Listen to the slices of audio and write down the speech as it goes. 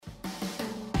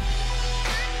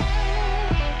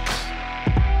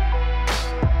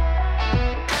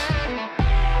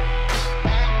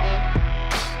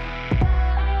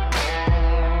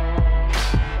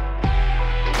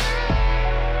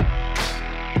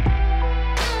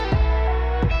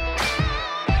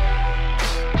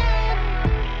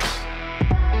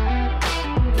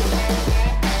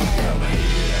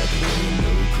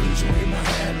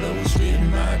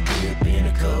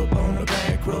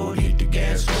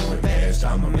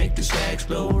make the stacks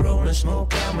blow, rolling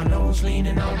smoke out my nose,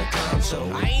 leaning on the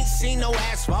console. I ain't seen no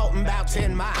asphalt in about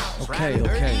 10 miles. Okay.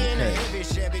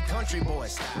 Chevy country boy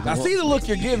style. I see the look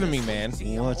you're giving me, man.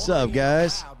 What's up,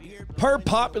 guys? Per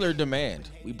popular demand,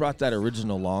 we brought that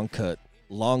original long cut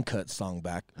song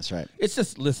back. That's right. It's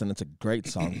just, listen, it's a great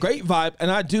song, great vibe, and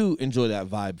I do enjoy that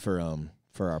vibe for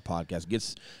our podcast.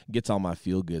 Gets all my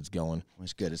feel goods going.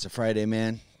 It's good. It's a Friday,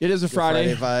 man. It is a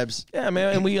Friday vibes. Yeah,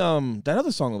 man. And we that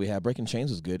other song that we had, Breaking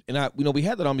Chains, was good. And we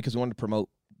had that on because we wanted to promote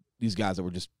these guys that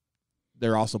were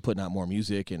they're also putting out more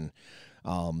music, and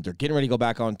they're getting ready to go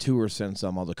back on tour since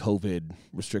all the COVID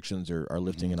restrictions are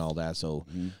lifting and all that. So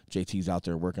JT's out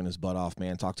there working his butt off,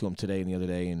 man. Talked to him today and the other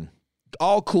day, and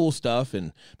all cool stuff.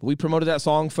 But we promoted that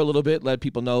song for a little bit, let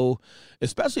people know,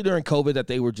 especially during COVID, that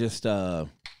they were just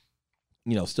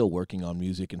still working on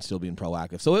music and still being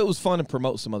proactive. So it was fun to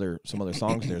promote some other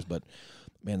songs of theirs. But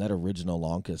man, that original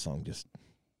Long Kiss song just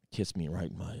kissed me right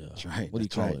in my what do you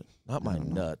call it? Not my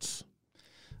nuts.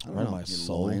 Right in my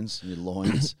soul. Your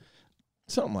loins.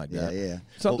 Something like that. Yeah.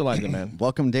 Something like that, man.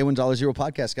 Welcome to Day $1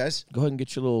 podcast, guys. Go ahead and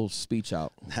get your little speech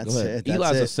out. That's it.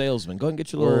 Eli's a salesman. Go ahead and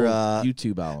get your little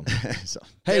YouTube out.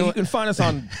 Hey, you can find us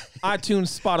on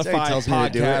iTunes, Spotify,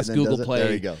 Podcasts, Google Play.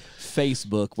 There you go.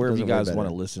 Facebook, wherever you guys want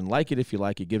to listen. Like it if you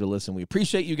like it. Give it a listen. We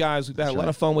appreciate you guys. We've had a lot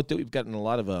of fun with it. We've gotten a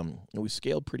lot of we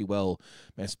scaled pretty well,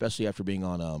 man, especially after being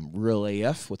on Real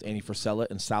AF with Annie Frisella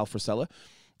and Sal Frisella.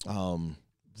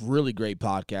 Really great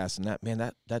podcast, and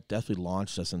that definitely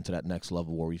launched us into that next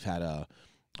level where we've had a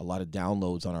lot of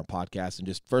downloads on our podcast. And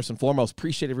just first and foremost,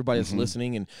 appreciate everybody that's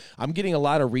listening. And I'm getting a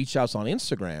lot of reach outs on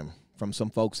Instagram from some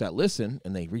folks that listen,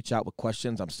 and they reach out with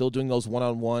questions. I'm still doing those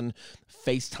one-on-one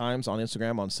FaceTimes on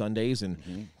Instagram on Sundays,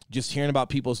 and just hearing about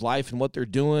people's life and what they're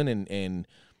doing and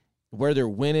where they're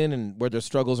winning and where their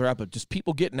struggles are at, but just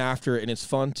people getting after it. And it's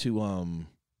fun to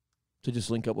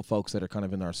just link up with folks that are kind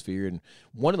of in our sphere. And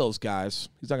one of those guys,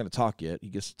 he's not going to talk yet. He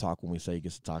gets to talk when we say he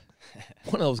gets to talk.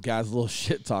 One of those guys, a little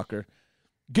shit talker.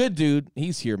 Good dude.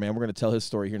 He's here, man. We're going to tell his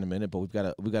story here in a minute, but we've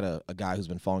got a guy who's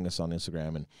been following us on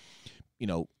Instagram,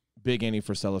 and, big Annie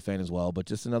Frisella fan as well, but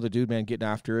just another dude, man, getting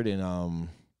after it. And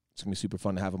it's going to be super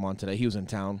fun to have him on today. He was in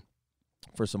town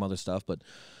for some other stuff, but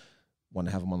wanted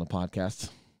to have him on the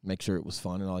podcast, make sure it was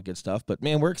fun and all that good stuff. But,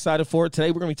 man, we're excited for it. Today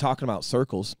we're going to be talking about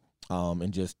circles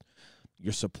and just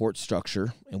your support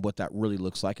structure and what that really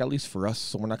looks like, at least for us.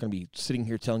 So we're not going to be sitting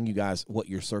here telling you guys what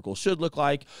your circle should look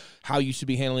like, how you should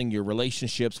be handling your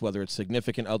relationships, whether it's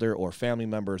significant other or family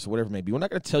members or whatever it may be. We're not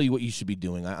going to tell you what you should be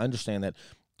doing. I understand that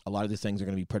a lot of these things are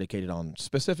going to be predicated on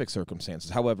specific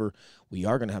circumstances. However, we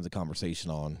are going to have the conversation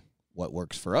on what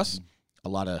works for us, a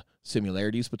lot of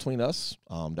similarities between us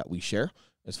that we share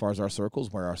as far as our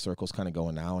circles, where our circle's kind of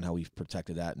going now and how we've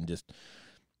protected that and just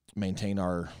maintain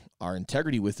our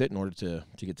integrity with it in order to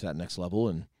get to that next level,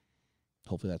 and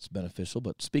hopefully that's beneficial.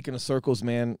 But speaking of circles,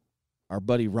 man, our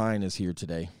buddy Ryan is here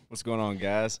today. What's going on,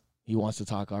 guys? He wants to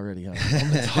talk already, huh?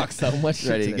 I'm going to talk so much shit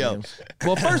Ready to today. go.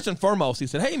 Well, first and foremost, he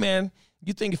said, hey, man,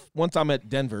 you think if once I'm at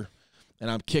Denver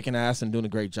and I'm kicking ass and doing a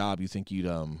great job, you think you'd,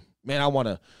 man, I want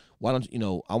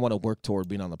to work toward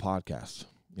being on the podcast.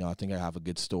 I think I have a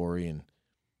good story, and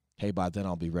hey, by then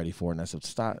I'll be ready for it. And I said,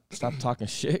 stop talking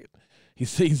shit.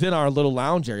 He's in our little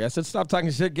lounge area. I said, stop talking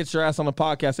shit. Get your ass on the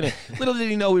podcast. Anyway, little did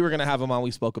he know we were going to have him on.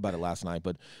 We spoke about it last night.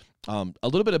 But a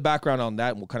little bit of background on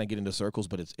that, and we'll kind of get into circles,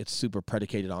 but it's super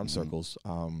predicated on circles.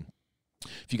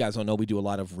 If you guys don't know, we do a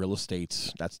lot of real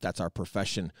estate. That's our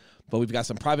profession. But we've got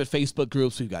some private Facebook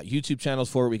groups. We've got YouTube channels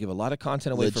for it. We give a lot of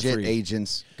content away for free. Legit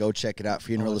agents. Go check it out.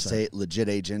 Free in real estate. Legit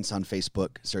agents on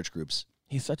Facebook. Search groups.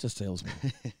 He's such a salesman.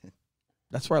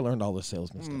 That's where I learned all the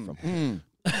salesman stuff from.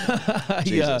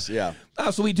 Jesus, yeah.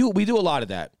 So we do a lot of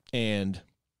that, and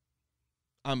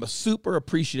I'm super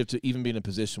appreciative to even be in a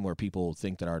position where people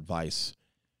think that our advice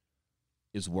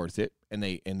is worth it, and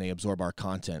they absorb our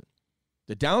content.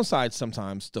 The downside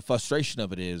sometimes, the frustration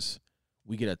of it is,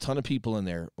 we get a ton of people in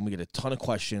there, and we get a ton of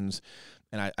questions,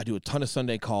 and I do a ton of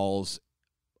Sunday calls.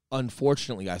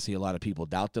 Unfortunately, I see a lot of people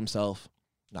doubt themselves,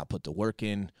 not put the work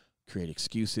in, create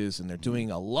excuses, and they're doing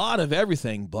a lot of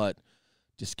everything but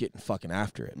just getting fucking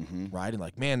after it, right? And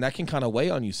like, man, that can kind of weigh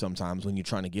on you sometimes when you're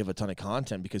trying to give a ton of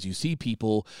content, because you see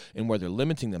people and where they're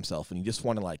limiting themselves, and you just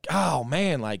want to like, oh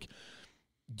man, like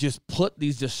just put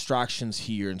these distractions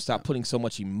here and stop putting so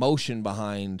much emotion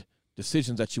behind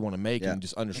decisions that you want to make, and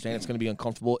just understand it's going to be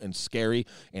uncomfortable and scary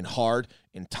and hard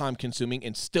and time consuming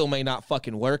and still may not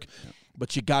fucking work,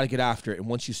 but you got to get after it. And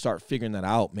once you start figuring that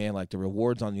out, man, like the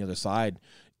rewards on the other side,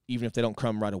 even if they don't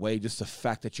come right away, just the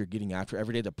fact that you're getting after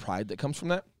every day, the pride that comes from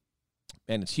that,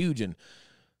 and it's huge. And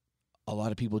a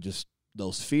lot of people just,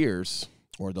 those fears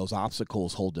or those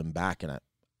obstacles hold them back. And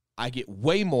I get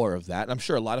way more of that. And I'm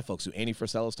sure a lot of folks who Andy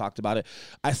Frisella's talked about it.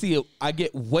 I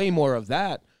get way more of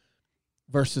that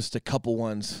versus the couple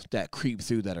ones that creep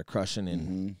through that are crushing.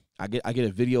 And I get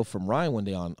a video from Ryan one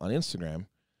day on Instagram,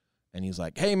 and he's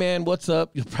like, "Hey man, what's up?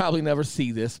 You'll probably never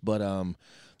see this, but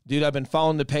dude, I've been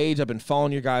following the page. I've been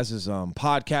following your guys'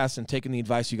 podcast and taking the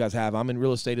advice you guys have. I'm in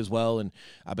real estate as well, and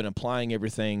I've been applying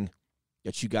everything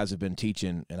that you guys have been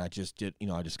teaching, and I just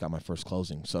got my first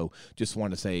closing. So just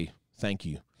wanted to say thank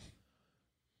you."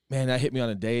 Man, that hit me on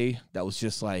a day that was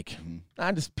just like,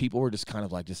 people were just kind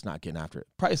of like just not getting after it.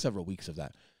 Probably several weeks of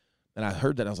that. And I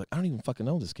heard that. I was like, I don't even fucking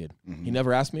know this kid. He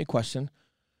never asked me a question.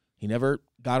 He never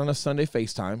got on a Sunday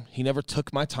FaceTime. He never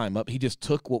took my time up. He just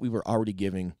took what we were already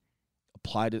giving,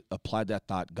 applied that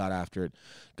thought, got after it,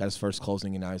 got his first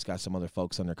closing, and now he's got some other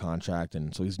folks under contract.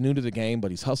 And so he's new to the game,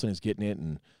 but he's hustling, he's getting it.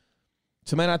 And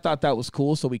so, man, I thought that was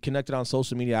cool. So we connected on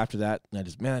social media after that. And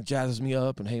it jazzes me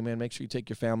up. And, hey, man, make sure you take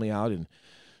your family out. And,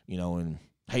 and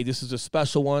hey, this is a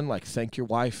special one. Like, thank your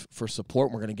wife for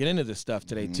support. We're going to get into this stuff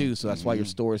today, too. So that's why your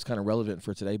story is kind of relevant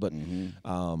for today. But,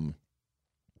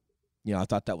 I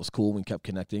thought that was cool. We kept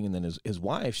connecting. And then his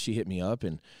wife, she hit me up,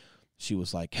 and she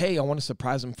was like, hey, I want to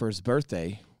surprise him for his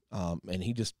birthday. And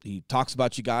he talks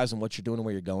about you guys and what you're doing and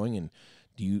where you're going. And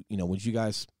would you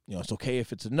guys, it's okay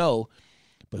if it's a no,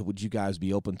 but would you guys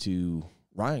be open to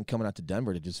Ryan coming out to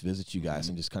Denver to just visit you guys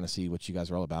and just kind of see what you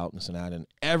guys are all about and this and that? And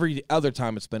every other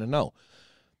time it's been a no,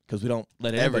 because we don't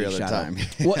let anybody every other time.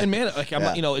 Well, and man, like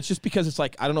I'm, it's just because it's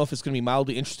like I don't know if it's going to be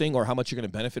mildly interesting or how much you're going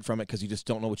to benefit from it, because you just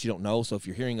don't know what you don't know. So if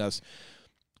you're hearing us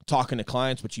talking to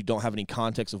clients but you don't have any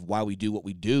context of why we do what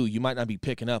we do, you might not be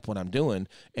picking up what I'm doing.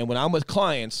 And when I'm with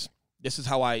clients, this is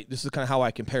kind of how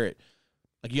I compare it.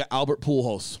 Like, you got Albert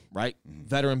Pujols, right?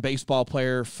 Veteran baseball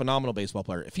player, phenomenal baseball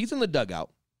player. If he's in the dugout,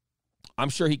 I'm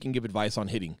sure he can give advice on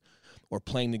hitting or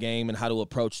playing the game and how to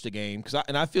approach the game.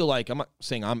 And I feel like, I'm not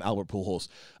saying I'm Albert Pujols,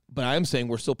 but I am saying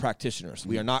we're still practitioners.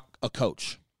 We are not a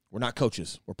coach. We're not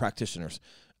coaches. We're practitioners.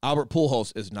 Albert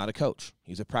Pujols is not a coach.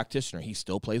 He's a practitioner. He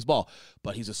still plays ball,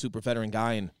 but he's a super veteran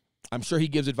guy, and I'm sure he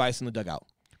gives advice in the dugout.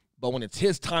 But when it's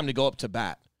his time to go up to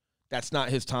bat, that's not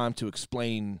his time to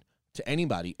explain to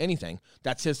anybody anything.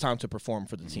 That's his time to perform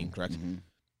for the team, correct?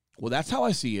 Well, that's how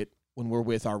I see it when we're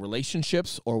with our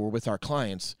relationships or we're with our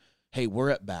clients. Hey, we're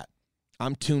at bat.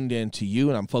 I'm tuned in to you,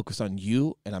 and I'm focused on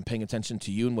you, and I'm paying attention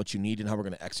to you and what you need and how we're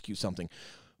going to execute something.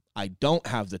 I don't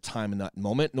have the time in that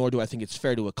moment, nor do I think it's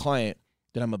fair to a client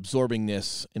that I'm absorbing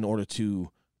this in order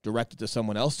to direct it to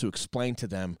someone else to explain to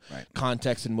them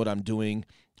context and what I'm doing.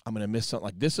 I'm going to miss something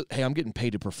like this. Hey, I'm getting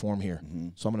paid to perform here,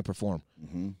 so I'm going to perform.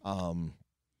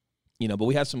 But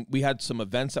we had some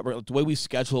events that were the way we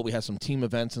schedule it. We had some team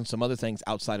events and some other things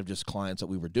outside of just clients that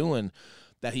we were doing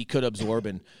that he could absorb.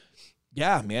 And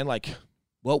yeah, man,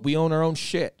 we own our own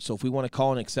shit. So if we want to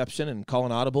call an exception and call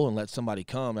an audible and let somebody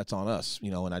come, that's on us,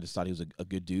 and I just thought he was a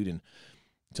good dude. And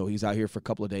so he's out here for a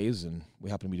couple of days, and we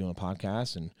happen to be doing a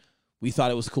podcast, and we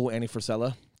thought it was cool. Andy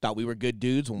Frisella thought we were good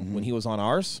dudes when he was on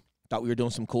ours, thought we were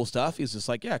doing some cool stuff. He's just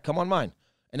like, yeah, come on mine.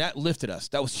 And that lifted us.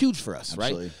 That was huge for us,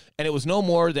 Absolutely. Right? And it was no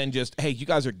more than just, hey, you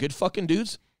guys are good fucking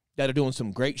dudes that are doing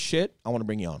some great shit. I want to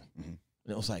bring you on. And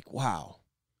it was like, wow,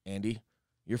 Andy,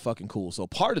 you're fucking cool. So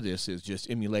part of this is just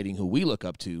emulating who we look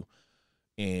up to,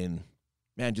 and,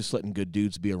 man, just letting good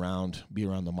dudes be around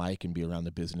the mic and be around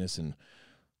the business and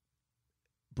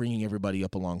bringing everybody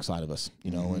up alongside of us,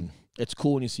 and it's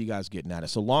cool when you see guys getting at it.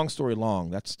 So long story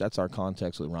long, that's our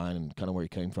context with Ryan and kind of where he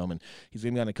came from. And he's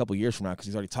going to be on a couple years from now because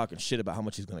he's already talking shit about how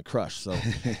much he's going to crush. So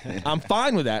I'm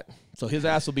fine with that. So his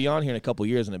ass will be on here in a couple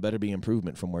years, and it better be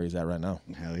improvement from where he's at right now.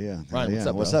 Hell yeah. Ryan, what's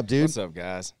up, What's up, dude? What's up,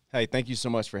 guys? Hey, thank you so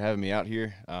much for having me out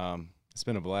here. It's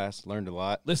been a blast. Learned a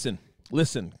lot. Listen.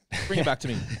 Bring it back to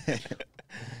me.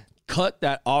 Cut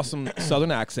that awesome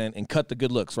Southern accent and cut the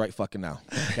good looks right fucking now,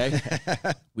 okay?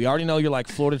 We already know you're like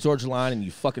Florida Georgia Line and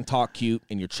you fucking talk cute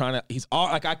and you're trying to,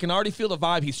 I can already feel the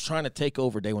vibe. He's trying to take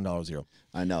over Day 1.0.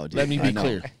 I know, dude. Let me be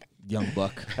clear, young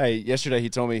buck. Hey, yesterday he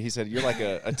told me, he said, you're like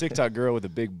a TikTok girl with a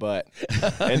big butt.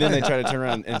 And then they try to turn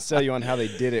around and sell you on how they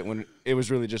did it when it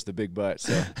was really just the big butt.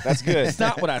 So that's good. It's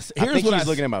not what I said. Here's what he's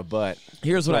looking at my butt.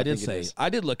 Here's what I did say. I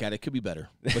did look at it. Could be better,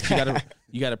 but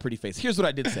you got a pretty face. Here's what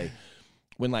I did say.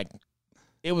 When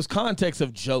it was context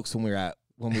of jokes when we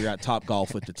were at Top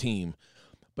Golf with the team,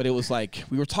 but it was like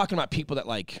we were talking about people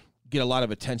that get a lot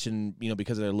of attention,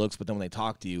 because of their looks, but then when they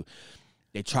talk to you,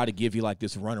 they try to give you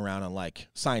this runaround on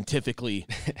scientifically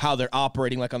how they're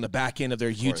operating on the back end of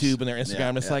their YouTube and their Instagram.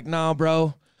 And it's nah,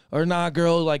 bro, or nah,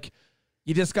 girl,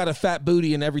 you just got a fat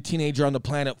booty and every teenager on the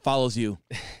planet follows you.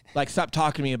 Stop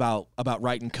talking to me about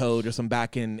writing code or some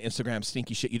back end Instagram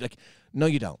stinky shit. No,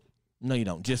 you don't. No, you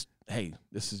don't. Just, hey,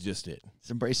 this is just it.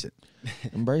 Just embrace it.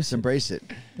 Embrace it.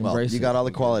 Well, you got all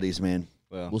the qualities, man.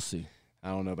 Well, we'll see. I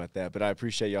don't know about that, but I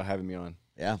appreciate y'all having me on.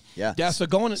 Yeah. So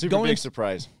big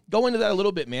surprise. Go into that a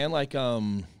little bit, man. Like,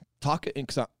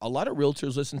 because a lot of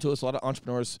realtors listen to us, a lot of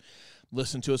entrepreneurs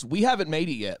listen to us. We haven't made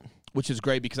it yet, which is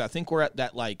great because I think we're at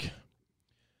that like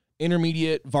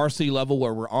intermediate varsity level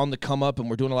where we're on the come up and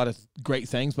we're doing a lot of great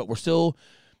things, but we're still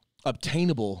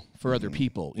obtainable for other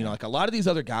people. You know, like a lot of these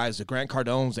other guys, the Grant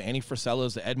Cardones, the Andy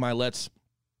Frisellas, the Ed Miletts,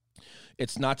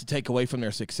 it's not to take away from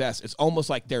their success. It's almost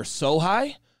like they're so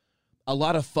high. A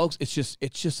lot of folks, it's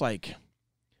just like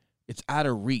it's out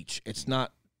of reach. It's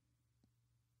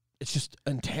just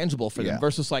intangible for them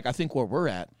versus like I think where we're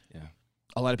at. Yeah.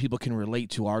 A lot of people can relate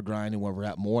to our grind and where we're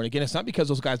at more. And again, it's not because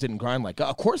those guys didn't grind like,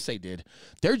 of course they did.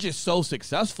 They're just so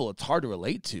successful, it's hard to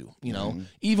relate to, you know.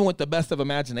 Even with the best of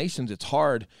imaginations, it's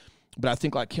hard. But I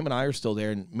think like him and I are still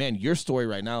there. And man, your story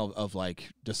right now of like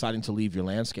deciding to leave your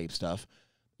landscape stuff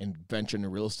and venture into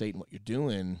real estate and what you're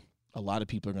doing, a lot of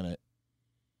people are going to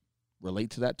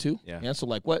relate to that too. Yeah. And so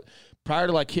like what, prior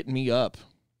to like hitting me up,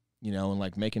 you know, and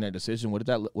like making that decision, what did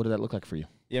that look like for you?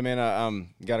 Yeah, man,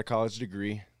 I got a college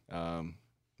degree.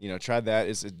 You know, tried that.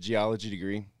 It's a geology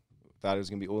degree. Thought it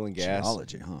was going to be oil and gas.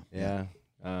 Geology, huh? Yeah.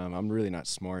 I'm really not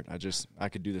smart. I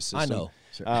could do the system.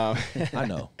 I know. I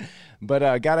know.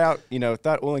 But got out, you know,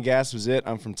 thought oil and gas was it.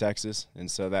 I'm from Texas, and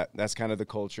so that's kind of the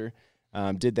culture.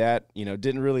 Did that, you know,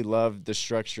 didn't really love the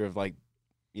structure of like,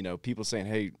 you know, people saying,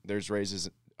 hey, there's raises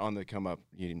on the come up.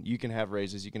 You can have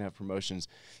raises, you can have promotions.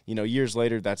 You know, years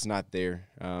later, that's not there.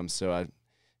 So I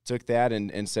took that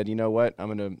and said, you know what, I'm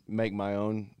going to make my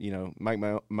own, you know, make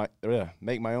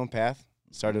my own path.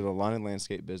 Started a lawn and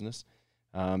landscape business.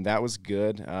 That was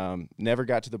good. Never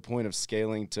got to the point of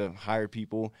scaling to hire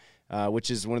people,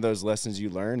 which is one of those lessons you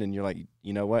learn. And you're like,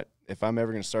 you know what, if I'm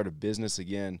ever going to start a business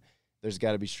again, there's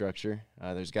got to be structure.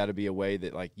 There's got to be a way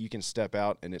that like you can step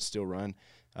out and it still run.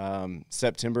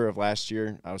 September of last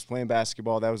year, I was playing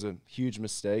basketball. That was a huge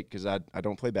mistake because I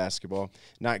don't play basketball.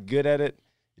 Not good at it.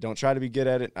 You don't try to be good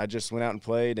at it. I just went out and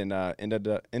played and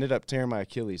ended up tearing my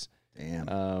Achilles.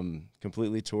 Damn.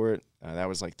 Completely tore it. That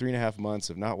was like 3.5 months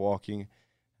of not walking.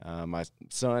 My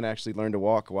son actually learned to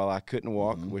walk while I couldn't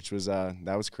walk, which was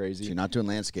that was crazy. So you're not doing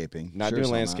landscaping. Not doing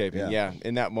landscaping. Yeah.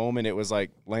 In that moment, it was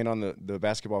like laying on the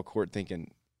basketball court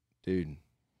thinking, dude,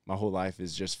 my whole life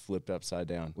is just flipped upside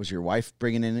down. Was your wife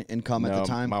bringing in income at the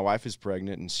time? My wife is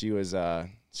pregnant, and she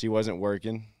wasn't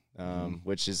working,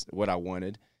 which is what I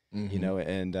wanted, you know.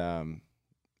 And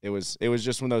it was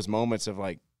just one of those moments of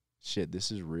like, shit,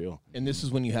 this is real. And this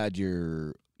is when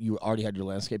you already had your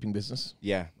landscaping business?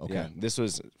 Yeah. Okay. Yeah. This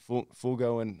was full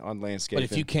going on landscaping.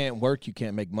 But if you can't work, you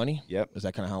can't make money? Yep. Is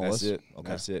that kind of how it was? That's it. Okay.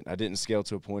 That's it. I didn't scale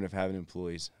to a point of having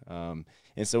employees. And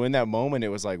so in that moment, it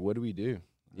was like, what do we do?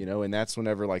 You know, and that's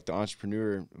whenever like the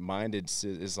entrepreneur minded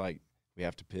is like, we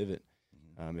have to pivot.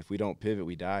 If we don't pivot,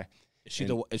 we die. Is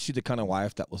she the kind of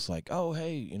wife that was like, oh,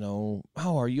 hey, you know,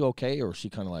 how are you okay? Or is she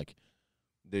kind of like,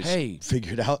 hey,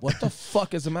 figured out what the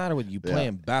fuck is the matter with you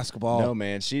playing basketball? No,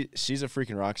 man, she's a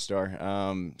freaking rock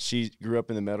star. She grew up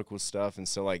in the medical stuff, and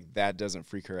so like that doesn't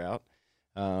freak her out.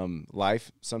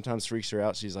 Life sometimes freaks her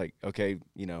out. She's like, okay,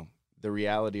 you know, the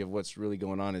reality of what's really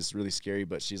going on is really scary,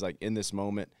 but she's like in this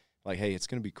moment, like, hey, it's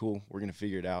gonna be cool. We're gonna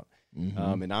figure it out.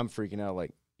 And I'm freaking out,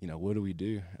 like, you know, what do we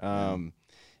do?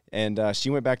 And she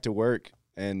went back to work,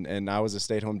 and I was a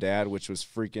stay-at-home dad, which was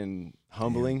freaking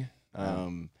humbling.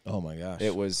 Oh my gosh!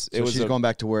 So she's going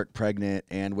back to work, pregnant,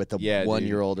 and with a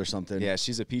 1-year-old or something. Yeah,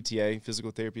 she's a PTA,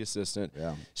 physical therapy assistant.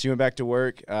 Yeah, she went back to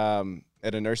work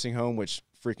at a nursing home, which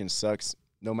freaking sucks.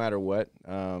 No matter what,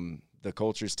 the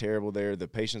culture's terrible there. The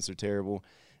patients are terrible.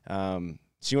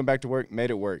 She went back to work, made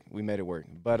it work. We made it work.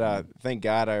 But thank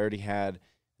God I already had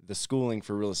the schooling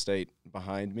for real estate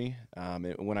behind me.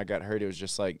 When I got hurt, it was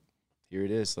just like, here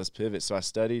it is. Let's pivot. So I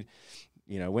studied.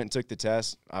 You know, went and took the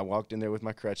test. I walked in there with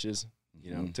my crutches,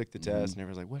 you know, took the test, and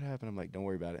everyone's like, what happened? I'm like, don't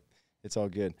worry about it. It's all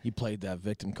good. He played that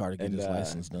victim card to get his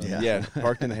license done. Yeah,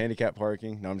 parked in the handicap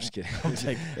parking. No, I'm just kidding. I'm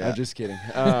just kidding.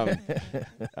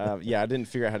 Yeah, I didn't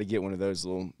figure out how to get one of those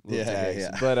little tags.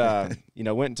 Yeah. But, you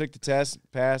know, went and took the test,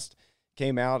 passed,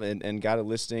 came out and got a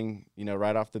listing, you know,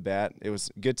 right off the bat. It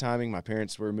was good timing. My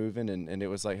parents were moving, and it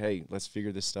was like, hey, let's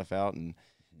figure this stuff out.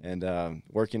 And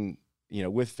working, you know,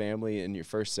 with family in your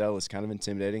first sell is kind of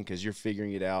intimidating because you're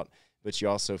figuring it out, but you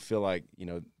also feel like, you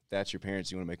know, that's your parents.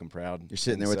 You want to make them proud. You're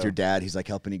sitting there with your dad. He's like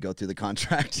helping you go through the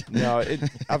contract. No,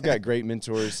 I've got great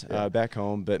mentors back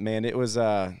home, but man, it was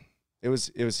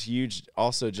huge.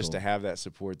 Also, just to have that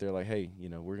support. They're like, hey, you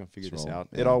know, we're gonna figure this out.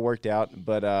 Yeah. It all worked out,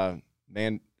 but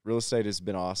man, real estate has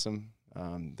been awesome.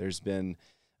 There's been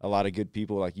a lot of good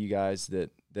people like you guys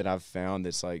that I've found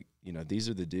that's like, you know, these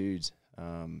are the dudes.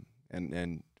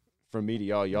 And from me to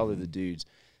y'all are the dudes.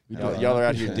 Y'all are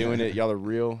out here doing it. Y'all are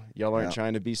real. Y'all aren't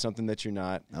trying to be something that you're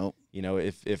not. Nope. You know,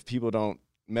 if people don't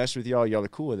mess with y'all are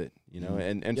cool with it, you know.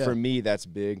 And for me, that's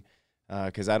big,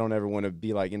 because I don't ever want to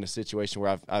be like in a situation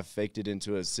where I've faked it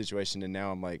into a situation and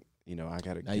now I'm like, you know, I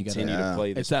got to continue to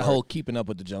play this. It's that whole keeping up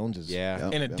with the Joneses. Yeah.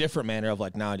 In a different manner of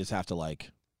like, now I just have to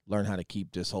like learn how to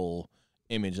keep this whole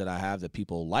image that I have that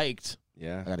people liked.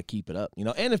 Yeah. I got to keep it up, you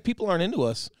know. And if people aren't into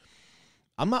us,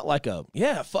 I'm not like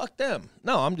fuck them.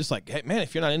 No, I'm just like, hey, man,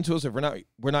 if you're not into us, if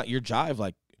we're not your jive,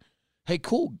 like, hey,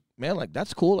 cool, man, like,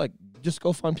 that's cool. Like, just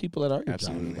go find people that are your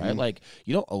jive, right? Like,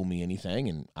 you don't owe me anything,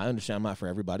 and I understand I'm not for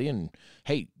everybody. And,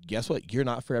 hey, guess what? You're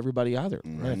not for everybody either,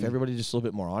 right? If everybody's just a little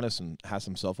bit more honest and has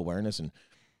some self-awareness, and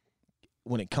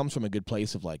when it comes from a good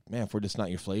place of like, man, if we're just not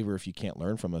your flavor, if you can't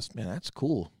learn from us, man, that's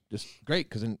cool. Just great,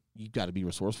 because then you got to be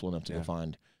resourceful enough to go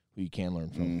find who you can learn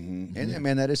from. And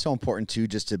man, that is so important too,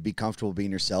 just to be comfortable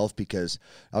being yourself, because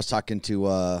I was talking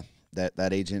to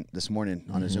that agent this morning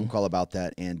on a Zoom call about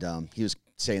that, and he was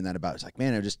saying that about, it's like,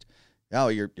 man,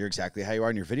 you're exactly how you are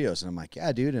in your videos. And I'm like,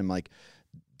 yeah, dude. And I'm like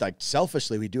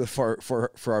selfishly, we do it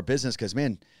for our business, because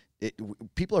man,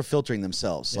 people are filtering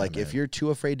themselves. Like, if you're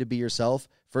too afraid to be yourself,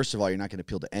 first of all, you're not going to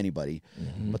appeal to anybody.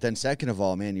 But then second of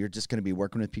all, man, you're just going to be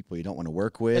working with people you don't want to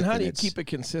work with. And how do you keep it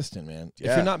consistent, man? If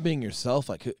you're not being yourself,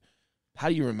 like, how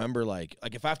do you remember, like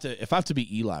if I have to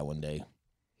be Eli one day,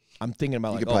 I'm thinking about,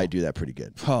 you like, could probably do that pretty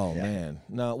good. Oh man,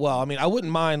 no. Well, I mean, I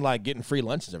wouldn't mind like getting free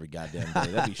lunches every goddamn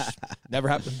day. That'd be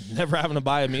never having to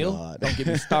buy a meal. God. Don't get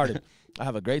me started. I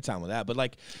have a great time with that. But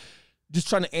like, just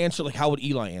trying to answer, like, how would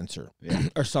Eli answer,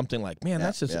 or something like, man,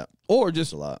 that's just, or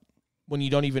just a lot. When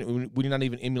you're not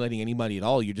even emulating anybody at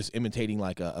all, you're just imitating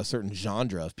like a certain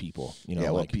genre of people. You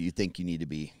know, what you think you need to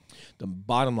be. The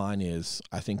bottom line is,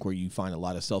 I think where you find a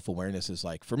lot of self-awareness is,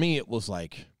 like, for me, it was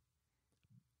like,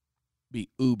 be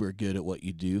uber good at what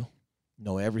you do,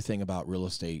 know everything about real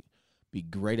estate, be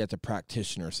great at the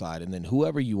practitioner side, and then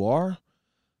whoever you are,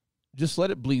 just let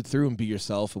it bleed through and be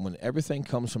yourself. And when everything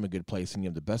comes from a good place and you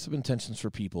have the best of intentions for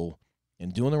people,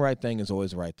 and doing the right thing is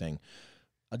always the right thing,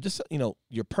 just, you know,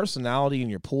 your personality and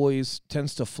your poise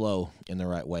tends to flow in the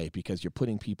right way, because you're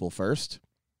putting people first,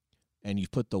 and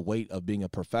you've put the weight of being a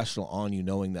professional on you,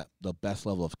 knowing that the best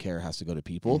level of care has to go to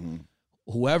people.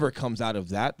 Whoever comes out of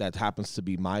that happens to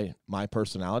be my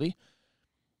personality,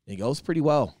 it goes pretty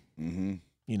well. You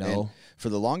know, and for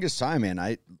the longest time, man,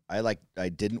 I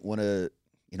didn't want to,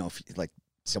 you know, if like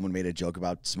someone made a joke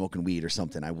about smoking weed or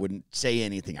something, I wouldn't say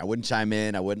anything. I wouldn't chime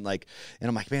in. I wouldn't like, and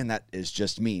I'm like, man, that is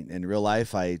just me. In real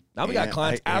life, now we got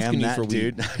clients asking you for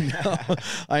weed.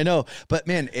 I know. But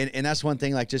man, and that's one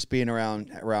thing, like, just being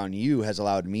around you has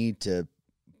allowed me to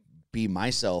be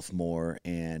myself more.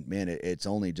 And man, it's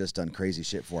only just done crazy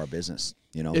shit for our business.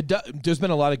 You know, there's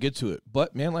been a lot of good to it,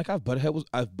 but man, like, I've butted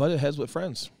heads with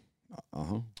friends,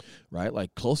 right?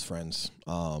 Like close friends,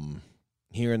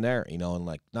 here and there, you know, and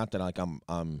like, not that like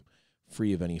I'm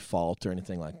free of any fault or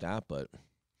anything like that, but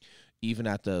even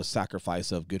at the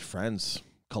sacrifice of good friends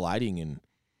colliding and,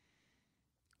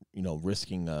 you know,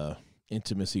 risking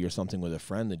intimacy or something with a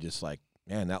friend, that just like,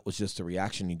 man, that was just a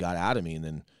reaction you got out of me,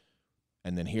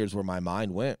 and then here's where my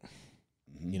mind went,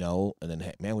 you know, and then,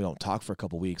 hey, man, we don't talk for a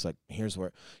couple weeks, like, here's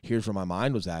where my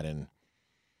mind was at, and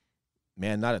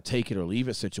man, not a take it or leave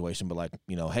it situation, but like,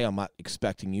 you know, hey, I'm not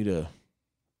expecting you to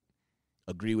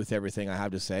agree with everything I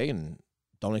have to say, and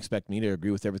don't expect me to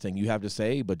agree with everything you have to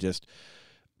say, but just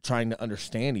trying to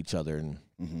understand each other.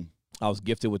 And I was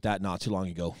gifted with that not too long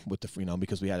ago with the, you know,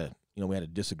 because we had a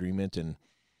disagreement, and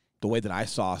the way that I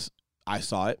saw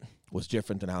it was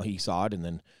different than how he saw it. And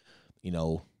then, you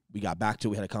know, we got back to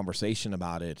it, we had a conversation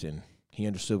about it, and he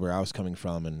understood where I was coming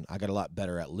from, and I got a lot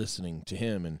better at listening to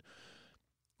him and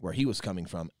where he was coming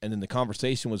from. And then the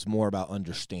conversation was more about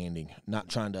understanding, not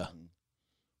trying to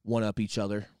one up each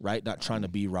other, right? Not trying to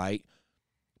be right,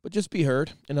 but just be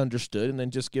heard and understood, and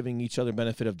then just giving each other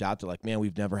benefit of doubt. To like, man,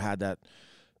 we've never had that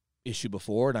issue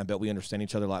before, and I bet we understand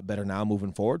each other a lot better now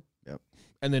moving forward.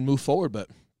 And then move forward. But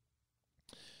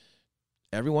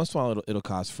every once in a while, it'll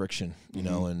cause friction, you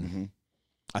know. And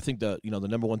I think the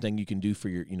number one thing you can do for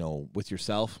your, you know, with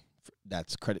yourself,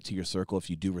 that's credit to your circle,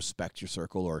 if you do respect your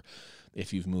circle, or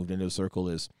if you've moved into a circle,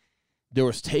 is there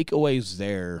was takeaways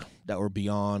there that were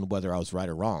beyond whether I was right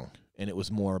or wrong. And it was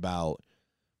more about,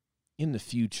 in the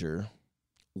future,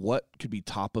 what could be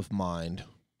top of mind,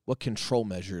 what control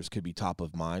measures could be top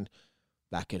of mind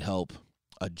that could help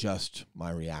adjust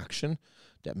my reaction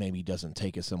that maybe doesn't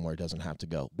take it somewhere it doesn't have to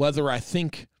go. Whether I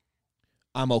think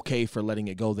I'm okay for letting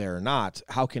it go there or not,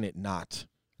 how can it not?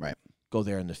 Right. go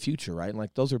there in the future, right? And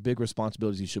like those are big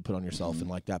responsibilities you should put on yourself, and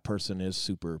like that person is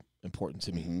super important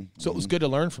to me. So it was good to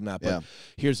learn from that. But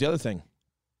here's the other thing.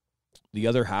 The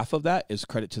other half of that is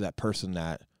credit to that person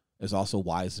that is also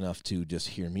wise enough to just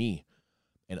hear me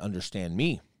and understand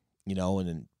me, you know, and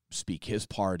then speak his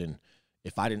part. And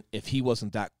if he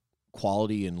wasn't that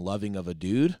quality and loving of a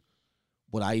dude,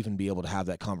 would I even be able to have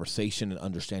that conversation and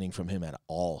understanding from him at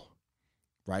all?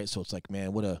 Right? So it's like,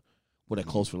 man, what a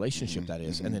close relationship that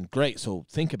is. And then great. So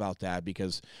think about that,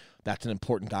 because that's an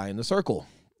important guy in the circle,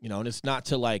 you know, and it's not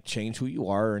to like change who you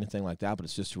are or anything like that, but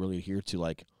it's just really here to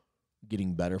like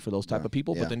getting better for those type of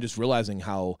people. But then just realizing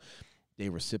how they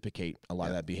reciprocate a lot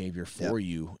of that behavior for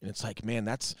you. And it's like, man,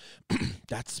 that's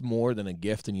more than a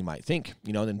gift than you might think,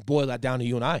 you know, and then boil that down to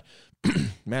you and I.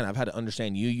 Man, I've had to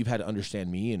understand you. You've had to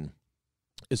understand me. And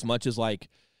as much as like,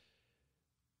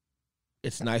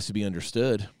 it's nice to be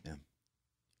understood. Yeah.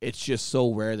 It's just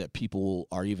so rare that people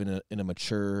are even in a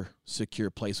mature, secure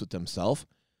place with themselves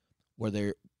where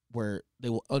they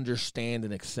will understand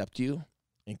and accept you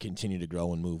and continue to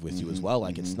grow and move with you as well.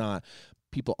 Like it's not,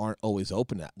 people aren't always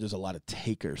open to that. There's a lot of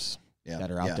takers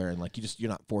that are out there, and like you're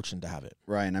not fortunate to have it.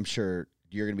 Ryan, I'm sure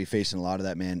you're going to be facing a lot of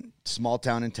that, man. Small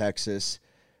town in Texas,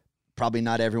 probably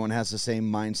not everyone has the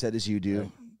same mindset as you do.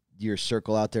 Right. Your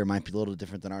circle out there might be a little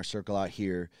different than our circle out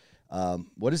here.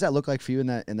 What does that look like for you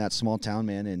in that small town,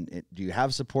 man? And do you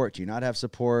have support? Do you not have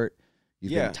support?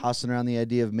 You've been tossing around the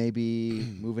idea of maybe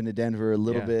moving to Denver a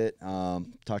little bit.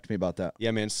 Talk to me about that.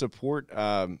 Yeah, man. Support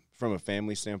from a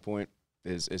family standpoint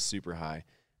is super high.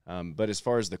 But as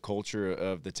far as the culture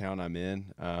of the town I'm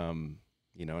in,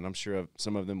 you know, and I'm sure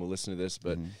some of them will listen to this,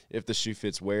 but if the shoe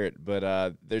fits, wear it.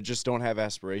 But they just don't have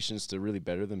aspirations to really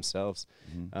better themselves.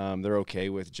 They're okay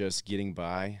with just getting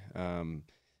by.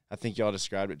 I think y'all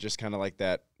described it just kind of like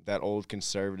that old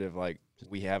conservative, like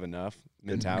we have enough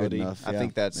mentality. Good enough, I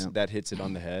think that hits it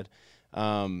on the head.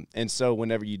 And so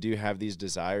whenever you do have these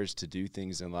desires to do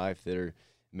things in life that are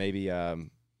maybe,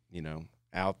 you know,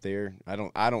 out there,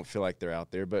 I don't feel like they're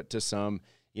out there, but to some,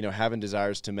 you know, having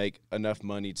desires to make enough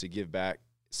money to give back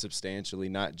substantially,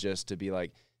 not just to be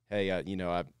like, hey, you know,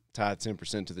 I tithe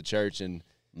 10% to the church and,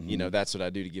 you know, that's what I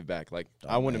do to give back. Like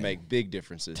I want to make big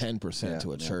differences. 10%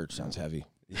 to a church sounds heavy.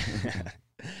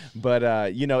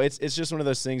 But, you know, it's just one of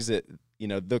those things that, you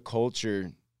know, the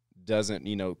culture doesn't,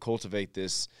 you know, cultivate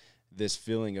this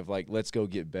feeling of like, let's go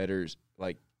get better,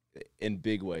 like in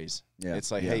big ways. Yeah.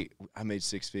 It's like, hey, I made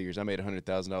 6 figures. I made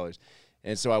 $100,000.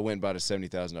 And so I went and bought a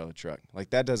 $70,000 truck. Like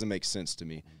that doesn't make sense to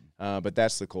me. But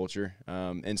that's the culture.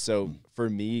 And so for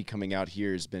me, coming out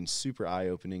here has been super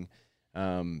eye-opening.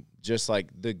 Just like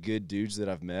the good dudes that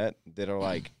I've met that are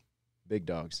like big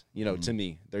dogs, you know, to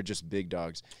me, they're just big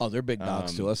dogs. Oh, they're big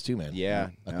dogs to us too, man. Yeah.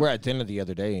 Like we're at dinner the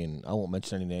other day, and I won't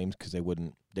mention any names because they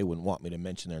wouldn't want me to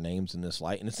mention their names in this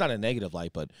light. And it's not a negative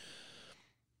light, but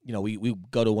you know, we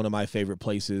go to one of my favorite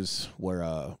places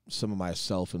where some of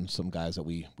myself and some guys that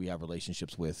we have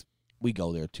relationships with, we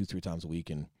go there 2-3 times a week.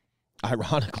 And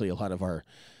ironically, a lot of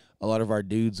our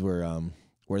dudes were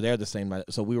there the same night.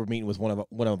 So we were meeting with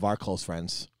one of our close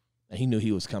friends, and he knew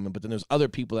he was coming. But then there's other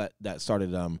people that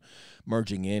started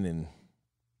merging in, and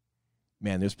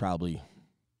man, there's probably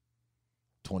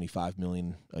 25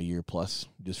 million a year plus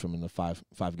just from the five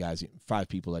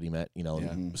people that he met. You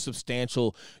know,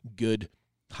 substantial, good,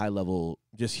 high level,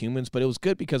 just humans. But it was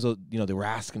good because you know, they were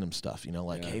asking him stuff. You know,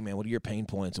 like, hey man, what are your pain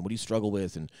points and what do you struggle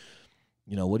with, and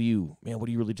you know, what are you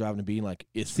really driving to be? Like,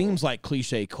 it seems like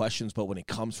cliche questions, but when it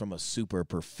comes from a super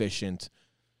proficient,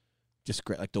 just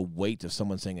great, like the weight of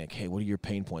someone saying like, hey, what are your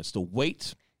pain points? The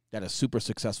weight that a super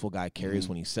successful guy carries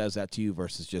when he says that to you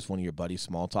versus just one of your buddies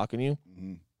small talking to you.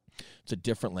 It's a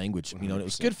different language, 100%. You know, and it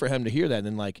was good for him to hear that. And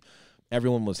then like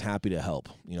everyone was happy to help,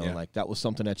 you know, like that was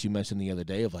something that you mentioned the other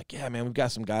day of like, yeah, man, we've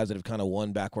got some guys that have kind of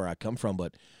won back where I come from,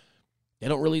 but they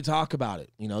don't really talk about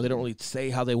it. You know, they don't really say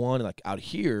how they won. Like out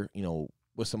here, you know,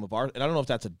 with some of our, and I don't know if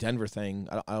that's a Denver thing.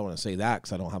 I don't want to say that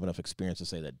because I don't have enough experience to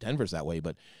say that Denver's that way,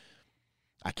 but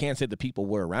I can't say the people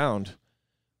we're around,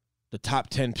 the top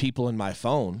 10 people in my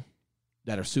phone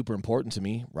that are super important to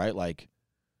me, right? Like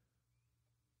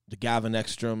the Gavin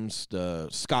Ekstroms, the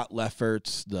Scott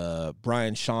Lefferts, the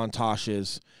Brian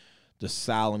Shantoshes, the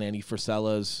Sal and Andy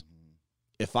Frisellas.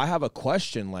 If I have a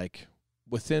question, like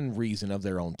within reason of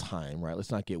their own time, right?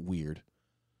 Let's not get weird.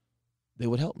 They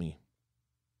would help me.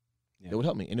 It would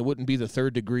help me. And it wouldn't be the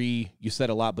third degree, you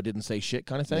said a lot but didn't say shit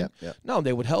kind of thing. No,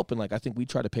 they would help. And like, I think we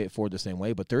try to pay it forward the same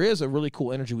way. But there is a really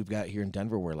cool energy we've got here in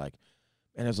Denver where like,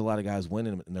 and there's a lot of guys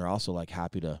winning and they're also like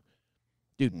happy to,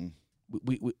 dude,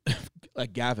 we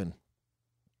like Gavin,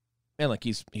 man, like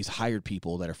he's hired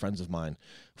people that are friends of mine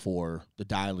for the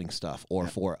dialing stuff or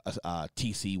for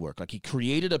TC work. Like he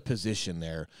created a position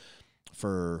there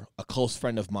for a close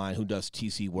friend of mine who does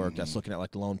TC work that's looking at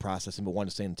like the loan processing but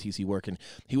wanted to stay in TC work. And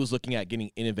he was looking at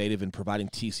getting innovative and providing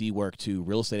TC work to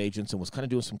real estate agents and was kind of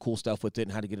doing some cool stuff with it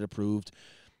and how to get it approved.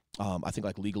 I think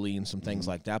like legally and some things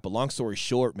like that. But long story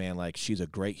short, man, like she's a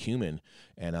great human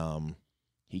and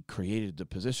he created the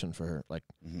position for her. Like,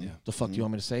 the fuck do you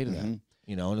want me to say to that?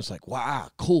 You know, and it's like, wow,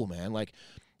 cool, man. Like,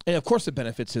 and of course it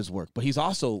benefits his work, but he's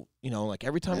also, you know, like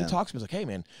every time he talks to me, he's like, hey,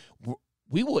 man,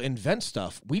 we will invent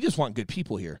stuff. We just want good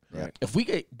people here. Right. If we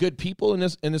get good people in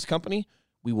this company,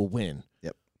 we will win.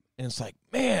 Yep. And it's like,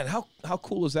 man, how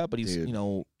cool is that? But he's, you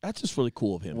know, that's just really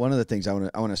cool of him. One of the things I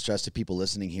want to stress to people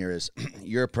listening here is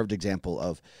you're a perfect example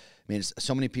of, I mean,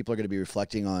 so many people are going to be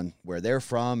reflecting on where they're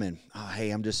from and,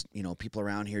 hey, I'm just, you know, people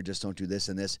around here just don't do this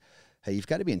and this. Hey, you've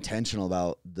got to be intentional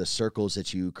about the circles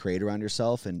that you create around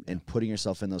yourself and putting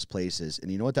yourself in those places.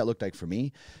 And you know what that looked like for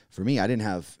me? For me, I didn't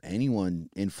have anyone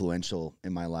influential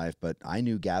in my life, but I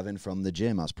knew Gavin from the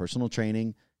gym. I was personal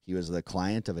training. He was the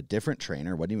client of a different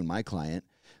trainer, wasn't even my client,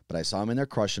 but I saw him in there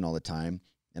crushing all the time.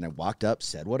 And I walked up,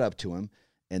 said what up to him.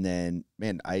 And then,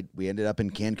 man, we ended up in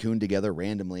Cancun together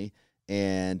randomly.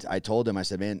 And I told him, I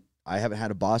said, man, I haven't had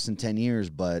a boss in 10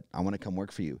 years, but I want to come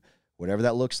work for you. Whatever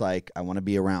that looks like, I want to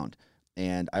be around.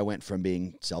 And I went from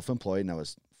being self-employed and I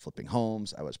was flipping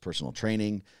homes, I was personal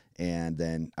training, and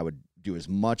then I would do as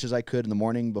much as I could in the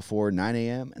morning before 9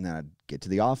 a.m. and then I'd get to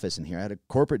the office. And here I had a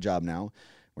corporate job now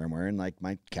where I'm wearing like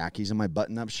my khakis and my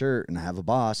button-up shirt and I have a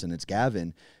boss and it's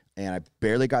Gavin. And I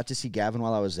barely got to see Gavin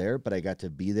while I was there, but I got to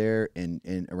be there and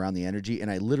around the energy. And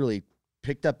I literally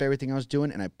picked up everything I was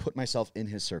doing and I put myself in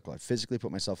his circle. I physically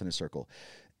put myself in his circle.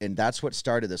 And that's what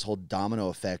started this whole domino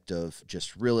effect of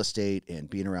just real estate and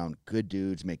being around good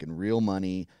dudes, making real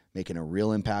money, making a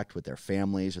real impact with their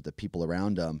families, with the people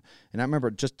around them. And I remember,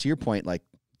 just to your point, like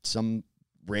some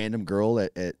random girl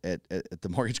at the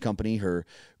mortgage company, her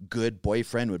good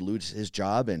boyfriend would lose his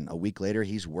job, and a week later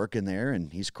he's working there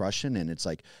and he's crushing. And it's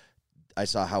like, I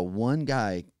saw how one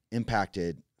guy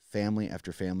impacted family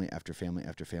after family after family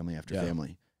after family after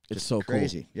family. It's so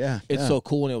crazy. Cool. Yeah. It's so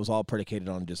cool. And it was all predicated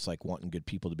on just like wanting good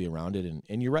people to be around it.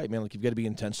 And you're right, man. Like you've got to be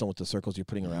intentional with the circles you're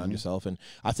putting around yourself. And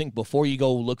I think before you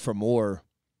go look for more,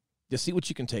 just see what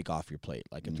you can take off your plate.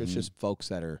 Like if there's just folks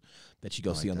that you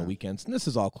go see on the weekends, and this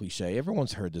is all cliche.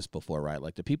 Everyone's heard this before, right?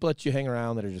 Like the people that you hang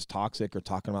around that are just toxic or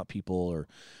talking about people or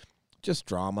just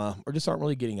drama or just aren't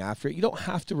really getting after it. You don't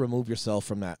have to remove yourself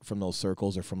from those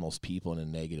circles or from those people in a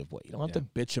negative way. You don't have to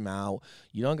bitch them out.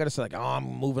 You don't got to say like, oh, I'm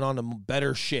moving on to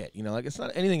better shit. You know, like it's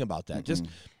not anything about that. Just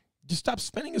stop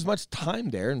spending as much time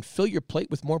there and fill your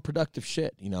plate with more productive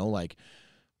shit. You know, like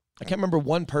I can't remember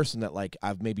one person that like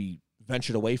I've maybe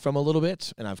ventured away from a little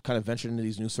bit and I've kind of ventured into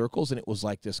these new circles and it was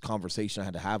like this conversation I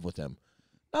had to have with them.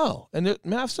 No. And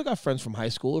man, I've still got friends from high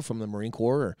school or from the Marine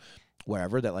Corps or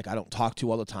wherever that like I don't talk to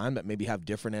all the time that maybe have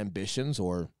different ambitions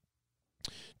or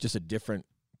just a different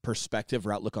perspective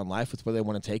or outlook on life with where they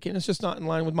want to take it. And it's just not in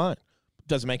line with mine.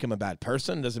 Doesn't make him a bad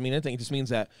person. Doesn't mean anything. It just means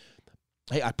that,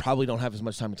 hey, I probably don't have as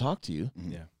much time to talk to you.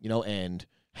 Yeah. You know, and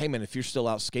hey man, if you're still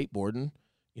out skateboarding,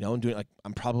 you know, and doing like,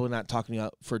 I'm probably not talking to you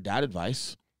out for dad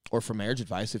advice or for marriage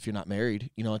advice if you're not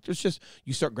married. You know, like there's just,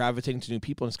 you start gravitating to new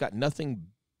people and it's got nothing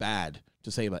bad to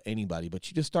say about anybody,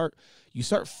 but you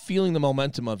start feeling the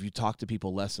momentum of you talk to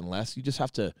people less and less. You just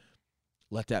have to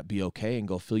let that be okay and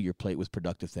go fill your plate with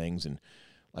productive things. And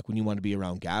like when you want to be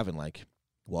around Gavin, like,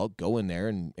 well, go in there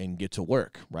and get to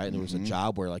work, right? And there was a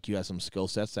job where like you had some skill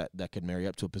sets that could marry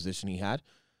up to a position he had.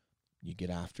 You get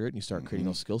after it and you start creating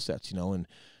those skill sets, you know,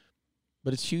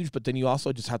 but it's huge. But then you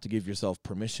also just have to give yourself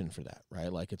permission for that,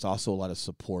 right? Like it's also a lot of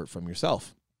support from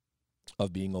yourself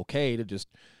of being okay to just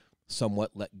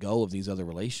somewhat let go of these other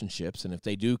relationships. And if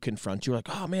they do confront you, like,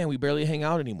 oh man, we barely hang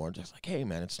out anymore. Just like, hey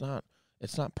man, it's not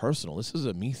personal. This is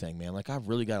a me thing, man. Like I've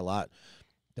really got a lot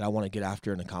that I want to get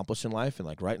after and accomplish in life. And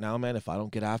like right now, man, if I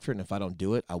don't get after it and if I don't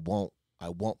do it, I won't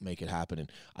make it happen. And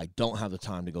I don't have the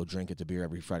time to go drink at the beer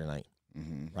every Friday night.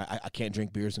 Right? I can't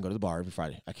drink beers and go to the bar every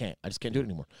Friday. I just can't do it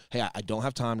anymore. Hey, I don't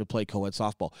have time to play co-ed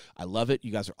softball. I love it.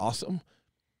 You guys are awesome,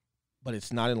 but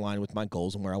it's not in line with my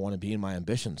goals and where I want to be and my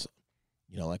ambitions.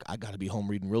 You know, like I got to be home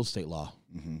reading real estate law.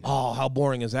 Oh, how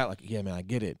boring is that? Like, yeah, man, I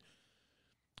get it.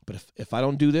 But if I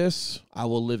don't do this, I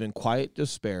will live in quiet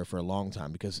despair for a long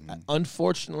time because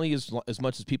unfortunately, as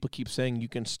much as people keep saying you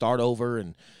can start over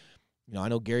and, you know, I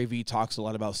know Gary Vee talks a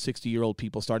lot about 60-year-old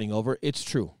people starting over. It's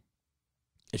true.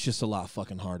 It's just a lot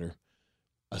fucking harder.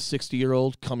 A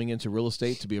 60-year-old coming into real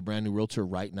estate to be a brand new realtor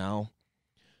right now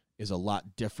is a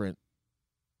lot different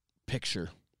picture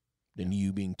than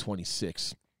you being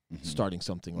 26 starting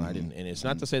something, right? And it's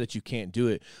not to say that you can't do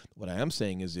it. What I am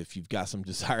saying is if you've got some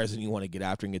desires and you want to get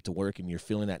after and get to work and you're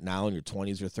feeling that now in your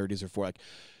 20s or 30s or 40s, like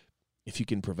if you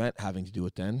can prevent having to do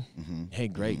it then, hey,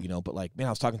 great, you know. But like, man, I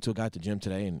was talking to a guy at the gym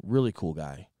today, and really cool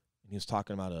guy. And he was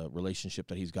talking about a relationship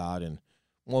that he's got, and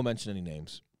won't mention any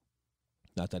names.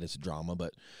 Not that it's drama,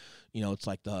 but you know, it's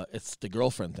like it's the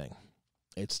girlfriend thing.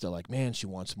 It's the like, man, she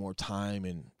wants more time,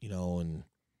 and you know, and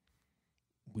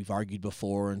we've argued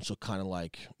before, and she'll kind of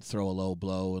like throw a low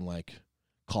blow and like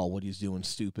call what he's doing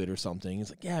stupid or something.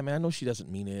 He's like, yeah, man, I know she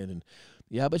doesn't mean it, and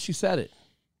yeah, but she said it.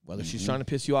 Whether she's trying to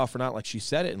piss you off or not, like she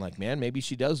said it, and like, man, maybe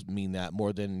she does mean that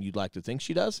more than you'd like to think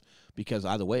she does, because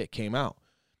either way, it came out.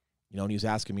 You know, and he was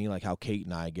asking me like how Kate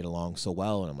and I get along so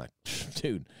well, and I'm like,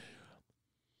 dude,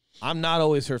 I'm not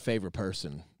always her favorite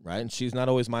person, right? And she's not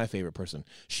always my favorite person.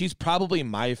 She's probably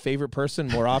my favorite person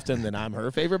more often than I'm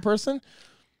her favorite person.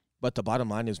 But the bottom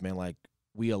line is, man, like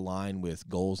we align with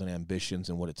goals and ambitions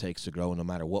and what it takes to grow. And no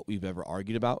matter what we've ever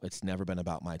argued about, it's never been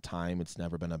about my time. It's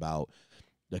never been about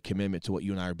the commitment to what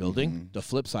you and I are building. The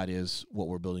flip side is what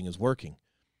we're building is working.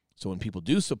 So when people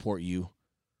do support you,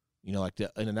 you know, like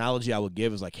an analogy I would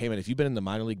give is like, hey, man, if you've been in the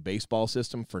minor league baseball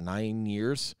system for 9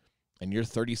 years and you're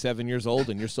 37 years old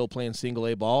and you're still playing single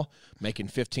A ball, making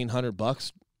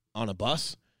 $1,500 on a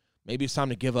bus, maybe it's time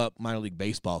to give up minor league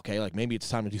baseball, okay? Like maybe it's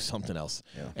time to do something else.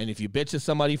 Yeah. And if you bitch at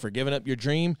somebody for giving up your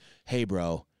dream, hey,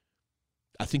 bro,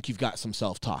 I think you've got some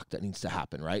self-talk that needs to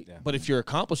happen, right? Yeah. But if you're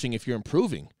accomplishing, if you're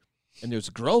improving, and there's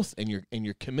growth, and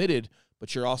you're committed,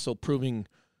 but you're also proving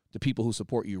the people who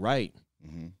support you right,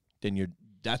 then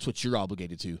that's what you're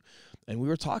obligated to. And we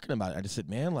were talking about it. I just said,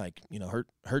 man, like, you know,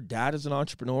 her dad is an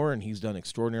entrepreneur, and he's done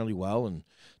extraordinarily well, and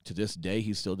to this day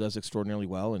he still does extraordinarily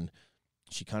well. And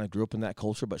she kind of grew up in that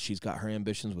culture, but she's got her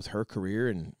ambitions with her career.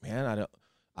 And man,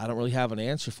 I don't really have an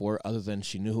answer for it other than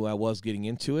she knew who I was getting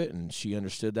into it, and she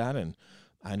understood that, and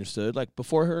I understood. Like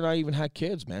before her and I even had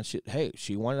kids, man,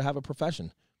 she wanted to have a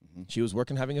profession. She was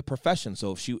working, having a profession.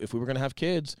 So if we were going to have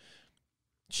kids,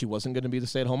 she wasn't going to be the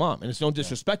stay-at-home mom. And it's no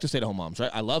disrespect to stay-at-home moms, right?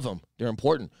 I love them. They're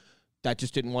important. That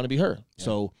just didn't want to be her. Yeah.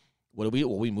 So what do we do?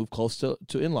 Well, we moved close to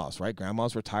in-laws, right?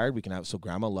 Grandma's retired. So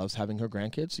grandma loves having her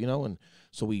grandkids, you know? And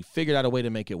so we figured out a way to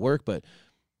make it work, but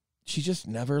she just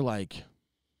never, like,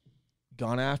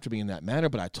 gone after me in that manner.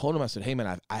 But I told him, I said, hey,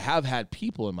 man, I have had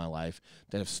people in my life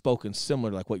that have spoken similar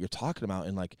to, like, what you're talking about.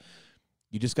 And, like,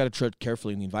 you just got to tread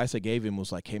carefully. And the advice I gave him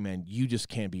was like, hey, man, you just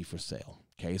can't be for sale.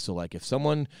 Okay. So like if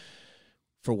someone,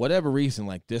 for whatever reason,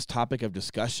 like this topic of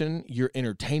discussion, you're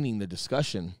entertaining the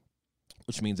discussion,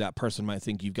 which means that person might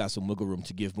think you've got some wiggle room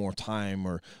to give more time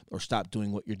or stop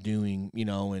doing what you're doing, you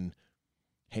know, and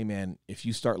hey, man, if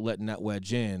you start letting that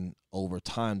wedge in over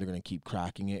time, they're going to keep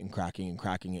cracking it and cracking and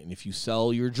cracking it. And if you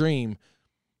sell your dream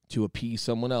to appease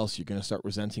someone else, you're going to start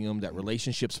resenting them. That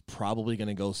relationship's probably going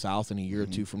to go south in a year or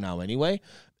two from now anyway,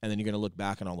 and then you're going to look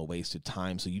back on all the wasted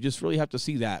time. So you just really have to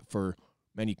see that for,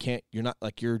 man, you're not,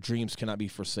 like, your dreams cannot be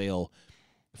for sale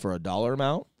for a dollar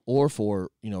amount or for,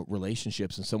 you know,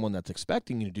 relationships and someone that's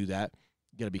expecting you to do that.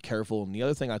 You got to be careful. And the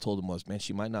other thing I told him was, man,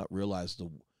 she might not realize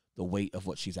the weight of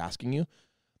what she's asking you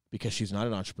because she's not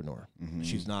an entrepreneur.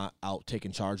 She's not out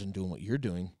taking charge and doing what you're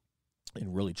doing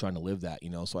and really trying to live that, you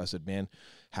know? So I said, man,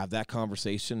 have that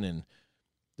conversation. And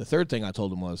the third thing I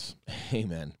told him was, hey,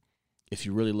 man, if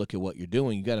you really look at what you're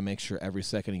doing, you got to make sure every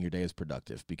second of your day is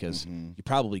productive because you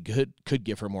probably could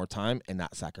give her more time and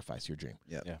not sacrifice your dream.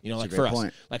 Yeah. You know, like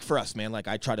for us, man, like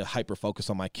I try to hyper focus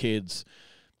on my kids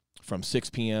from 6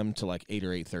 p.m. to like 8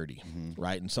 or 8:30,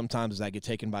 right? And sometimes I get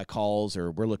taken by calls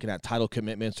or we're looking at title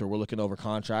commitments or we're looking over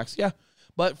contracts. Yeah.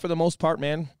 But for the most part,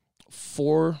 man,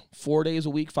 4 days a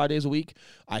week, 5 days a week,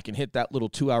 I can hit that little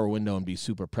 2-hour window and be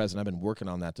super present. I've been working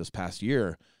on that this past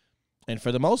year. And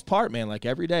for the most part, man, like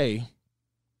every day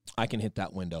I can hit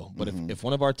that window. But if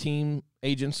one of our team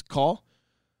agents call,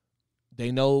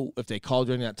 they know if they call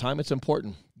during that time, it's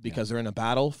important because they're in a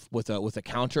battle with a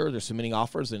counter. They're submitting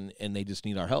offers and they just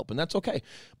need our help. And that's okay.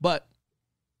 But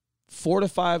 4 to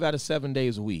 5 out of 7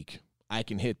 days a week, I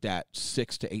can hit that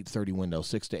 6 to 8:30 window,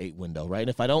 6 to 8 window, right? And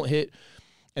if I don't hit,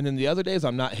 and then the other days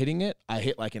I'm not hitting it, I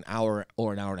hit like an hour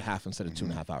or an hour and a half instead of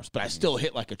 2.5 hours. But I still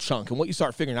hit like a chunk. And what you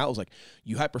start figuring out was like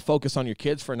you hyper-focus on your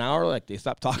kids for an hour, like they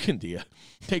stop talking to you.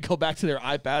 They go back to their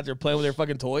iPads or playing with their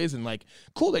fucking toys and like,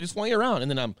 cool, they just want you around.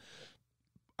 And then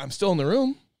I'm still in the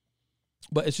room,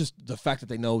 but it's just the fact that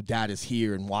they know dad is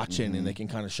here and watching and they can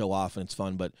kind of show off and it's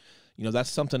fun. But, you know, that's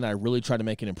something that I really try to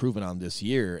make an improvement on this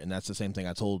year. And that's the same thing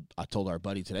I told our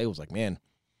buddy today was like, man,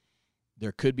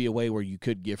 there could be a way where you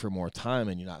could give her more time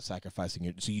and you're not sacrificing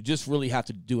your. So you just really have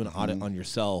to do an audit on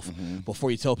yourself before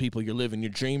you tell people you're living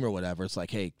your dream or whatever. It's like,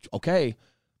 hey, okay,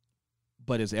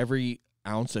 but is every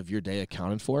ounce of your day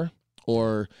accounted for?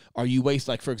 Or are you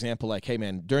like, for example, like, hey,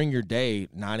 man, during your day,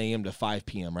 9 a.m. to 5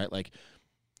 p.m., right? Like,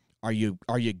 are you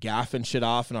gaffing shit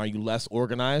off and are you less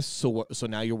organized? So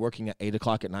now you're working at 8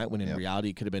 o'clock at night when in reality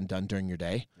it could have been done during your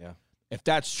day? Yeah. If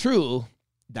that's true,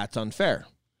 that's unfair.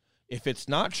 If it's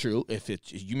not true, if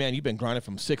it's you, man, you've been grinding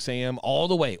from 6 a.m. all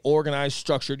the way, organized,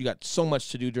 structured, you got so much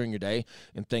to do during your day,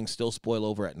 and things still spoil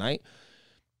over at night,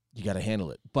 you got to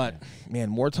handle it. But, man,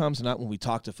 more times than not when we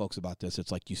talk to folks about this,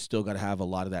 it's like you still got to have a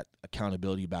lot of that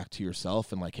accountability back to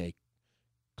yourself and like, hey,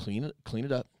 clean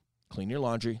it up, clean your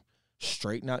laundry,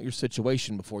 straighten out your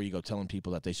situation before you go telling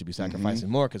people that they should be sacrificing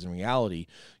more, because in reality,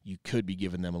 you could be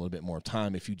giving them a little bit more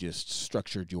time if you just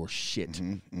structured your shit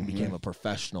and became a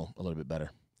professional a little bit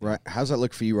better. Right. How's that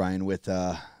look for you, Ryan, with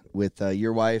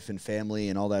your wife and family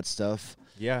and all that stuff?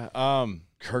 Yeah.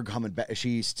 Her coming back. Is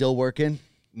she still working?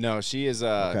 No, she is.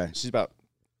 She's about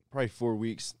probably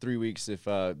 3 weeks if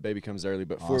baby comes early,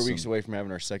 but 4 weeks away from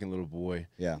having our second little boy.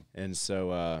 Yeah. And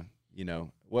so,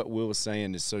 what Will was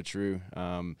saying is so true.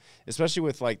 Especially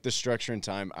with like the structure and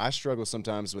time. I struggle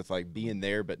sometimes with like being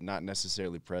there, but not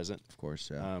necessarily present. Of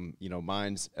course. Yeah.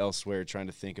 Mine's elsewhere, trying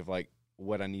to think of like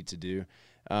what I need to do.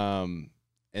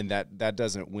 And that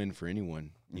doesn't win for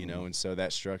anyone, you know, and so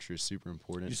that structure is super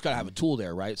important. You just got to have a tool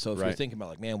there, right? So if you're thinking about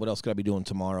like, man, what else could I be doing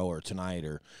tomorrow or tonight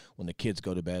or when the kids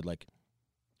go to bed? Like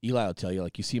Eli will tell you,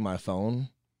 like, you see my phone,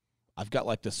 I've got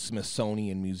like the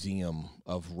Smithsonian Museum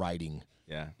of writing.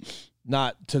 Yeah.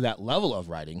 Not to that level of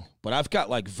writing, but I've got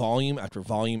like volume after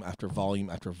volume after volume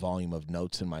after volume of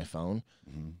notes in my phone.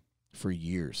 For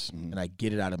years, and I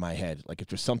get it out of my head. Like if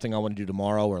there's something I want to do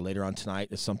tomorrow or later on tonight,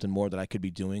 is something more that I could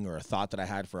be doing or a thought that I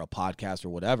had for a podcast or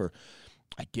whatever,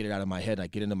 I get it out of my head. I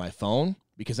get into my phone,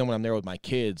 because then when I'm there with my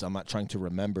kids, I'm not trying to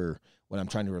remember what I'm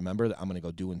trying to remember that I'm going to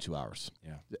go do in 2 hours.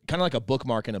 Yeah. Kind of like a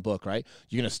bookmark in a book, right?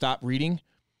 You're going to stop reading,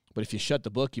 but if you shut the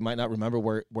book, you might not remember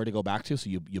where to go back to, so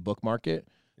you bookmark it.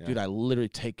 Yeah. Dude, I literally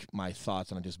take my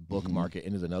thoughts and I just bookmark it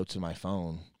into the notes in my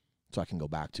phone so I can go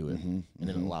back to it, and then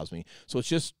it allows me. So it's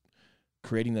just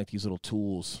creating like these little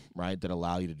tools, right, that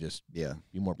allow you to just be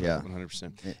more present.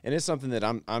 100%. And it's something that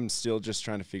I'm still just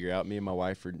trying to figure out. Me and my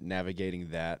wife are navigating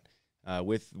that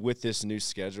with this new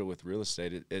schedule with real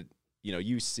estate. It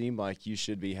you seem like you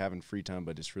should be having free time,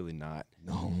 but it's really not.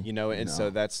 No. And so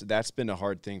that's been a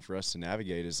hard thing for us to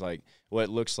navigate, is like what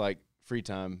looks like free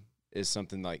time is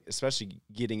something like, especially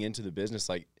getting into the business,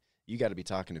 like you got to be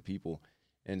talking to people.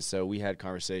 And so we had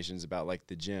conversations about like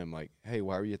the gym, like, hey,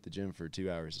 why were you at the gym for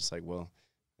 2 hours? It's like, well,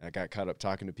 I got caught up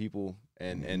talking to people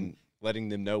and letting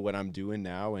them know what I'm doing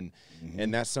now. And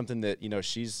that's something that,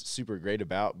 she's super great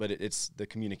about, but it's the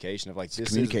communication of like,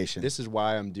 this is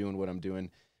why I'm doing what I'm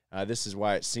doing. This is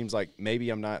why it seems like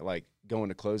maybe I'm not like going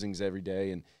to closings every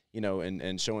day and,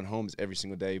 and showing homes every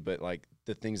single day, but like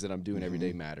the things that I'm doing every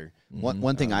day matter.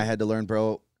 One thing I had to learn,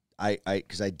 bro,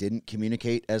 because I didn't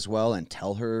communicate as well and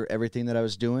tell her everything that I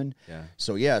was doing. Yeah.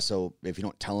 So if you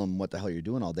don't tell them what the hell you're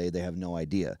doing all day, they have no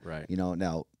idea. Right.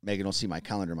 Now Megan will see my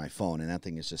calendar on my phone, and that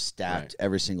thing is just stacked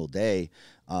every single day.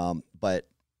 But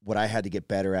what I had to get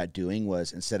better at doing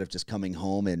was, instead of just coming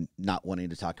home and not wanting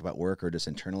to talk about work or just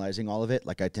internalizing all of it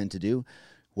like I tend to do,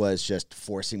 was just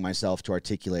forcing myself to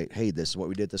articulate, hey, this is what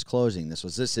we did this closing. This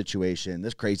was this situation.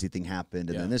 This crazy thing happened,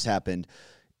 and then this happened.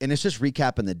 And it's just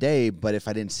recapping the day, but if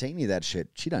I didn't say any of that shit,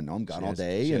 she doesn't know I'm gone all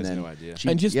day. She and has then no idea.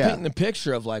 And just painting the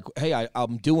picture of like, hey,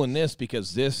 I'm doing this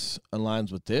because this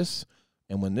aligns with this,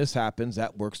 and when this happens,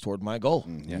 that works toward my goal.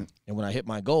 Yeah. And when I hit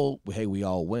my goal, hey, we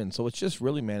all win. So it's just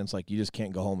really, man, it's like you just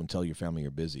can't go home and tell your family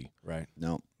you're busy. Right.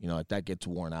 No. Like that gets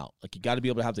worn out. Like you got to be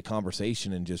able to have the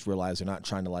conversation and just realize they're not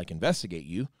trying to like investigate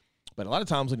you. But a lot of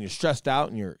times when you're stressed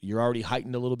out and you're already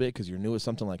heightened a little bit because you're new at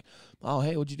something, like, oh,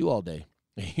 hey, what'd you do all day?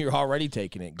 You're already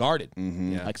taking it guarded.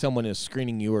 Like someone is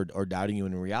screening you or doubting you.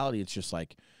 And in reality, it's just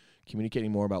like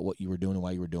communicating more about what you were doing and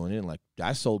why you were doing it. And like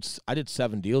I did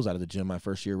 7 deals out of the gym my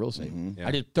first year of real estate. Yeah.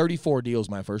 I did 34 deals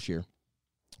my first year,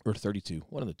 or 32,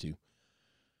 one of the two.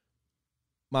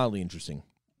 Mildly interesting.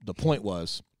 The point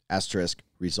was, asterisk,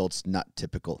 results not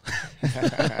typical.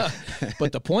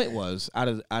 but the point was, out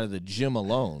of the gym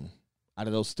alone, out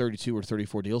of those 32 or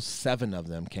 34 deals, 7 of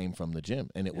them came from the gym.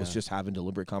 And it was just having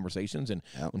deliberate conversations. And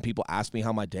when people asked me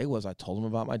how my day was, I told them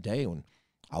about my day. When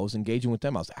I was engaging with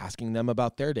them, I was asking them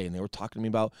about their day. And they were talking to me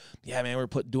about, yeah, man, we're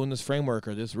doing this framework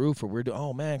or this roof, or we're doing,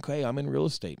 oh, man, okay, I'm in real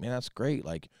estate. Man, that's great.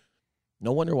 Like,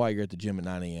 no wonder why you're at the gym at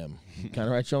 9 a.m. You kind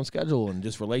of write your own schedule. And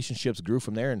just relationships grew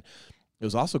from there. And it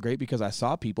was also great because I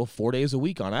saw people 4 days a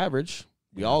week on average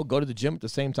We all go to the gym at the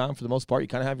same time for the most part. You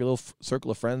kind of have your little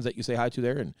circle of friends that you say hi to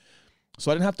there. And so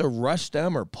I didn't have to rush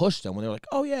them or push them when they're like,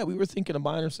 oh, yeah, we were thinking of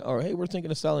buying or hey, we're thinking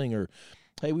of selling, or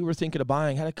hey, we were thinking of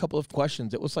buying, had a couple of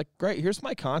questions. It was like, great, here's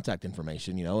my contact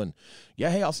information, and yeah,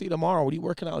 hey, I'll see you tomorrow. What are you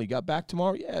working out? You got back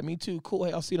tomorrow? Yeah, me too. Cool.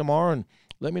 Hey, I'll see you tomorrow. And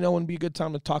let me know when would be a good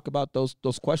time to talk about those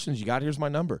questions you got. Here's my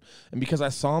number. And because I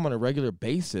saw them on a regular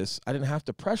basis, I didn't have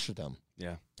to pressure them.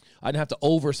 Yeah. I didn't have to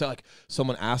oversell. Like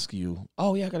someone asks you,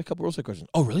 oh, yeah, I got a couple real estate questions.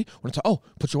 Oh, really? We're gonna talk. Oh,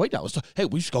 put your weight down. Let's talk. Hey,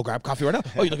 we should go grab coffee right now.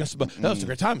 Oh, you're looking at no, it's a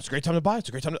great time. It's a great time to buy. It's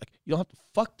a great time to, like, you don't have to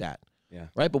fuck that. Yeah.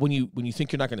 Right. But when you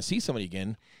think you're not going to see somebody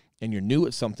again and you're new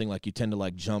at something, like you tend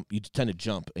to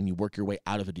jump and you work your way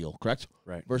out of a deal. Correct.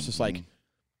 Right. Versus like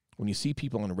when you see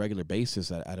people on a regular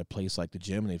basis at a place like the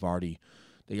gym, and they already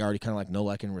kind of like know,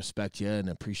 like, and respect you and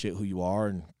appreciate who you are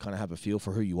and kind of have a feel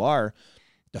for who you are.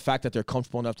 The fact that they're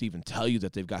comfortable enough to even tell you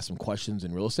that they've got some questions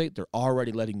in real estate, they're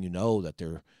already letting you know that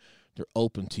they're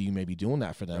open to you maybe doing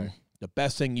that for them. Right. The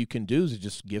best thing you can do is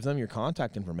just give them your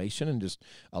contact information and just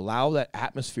allow that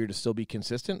atmosphere to still be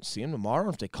consistent. See them tomorrow.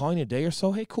 If they call in a day or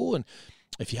so, hey, cool. And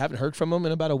if you haven't heard from them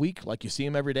in about a week, like you see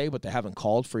them every day, but they haven't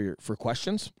called for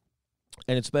questions,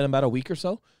 and it's been about a week or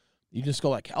so, you just go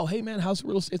like, oh, hey, man, how's the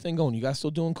real estate thing going? You guys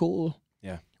still doing cool?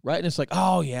 Yeah. Right? And it's like,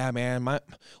 oh, yeah, man, my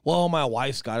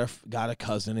wife's got a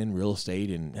cousin in real estate,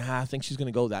 and I think she's going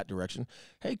to go that direction.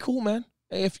 Hey, cool, man.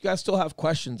 Hey, if you guys still have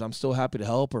questions, I'm still happy to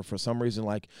help. Or for some reason,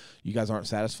 like, you guys aren't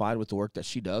satisfied with the work that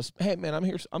she does, hey, man, I'm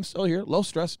here. I'm still here. Low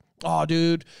stress. Oh,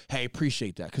 dude. Hey,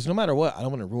 appreciate that. Because no matter what, I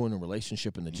don't want to ruin a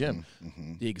relationship in the gym.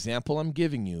 Mm-hmm. The example I'm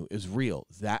giving you is real.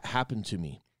 That happened to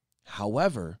me.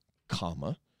 However,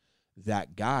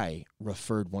 that guy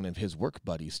referred one of his work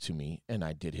buddies to me, and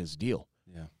I did his deal.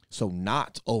 Yeah. So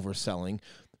not overselling,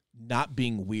 not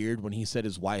being weird when he said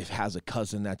his wife has a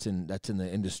cousin that's in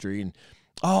the industry, and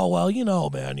oh, well,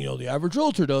 man, the average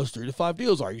realtor does 3 to 5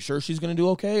 deals. Are you sure she's going to do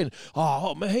okay? And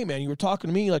oh, man, hey, man, you were talking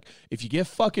to me. Like, if you get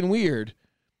fucking weird,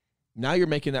 now you're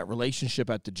making that relationship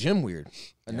at the gym weird,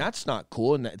 and that's not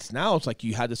cool. And it's like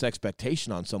you had this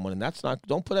expectation on someone, and that's not.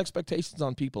 Don't put expectations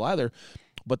on people either.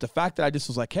 But the fact that I just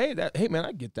was like, hey, man,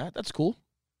 I get that. That's cool.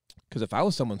 Because if I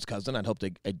was someone's cousin, I'd hope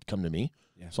they'd come to me.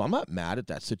 Yeah. So I'm not mad at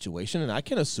that situation, and I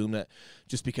can assume that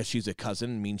just because she's a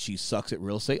cousin means she sucks at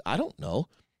real estate. I don't know.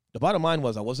 The bottom line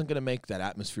was I wasn't going to make that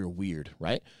atmosphere weird,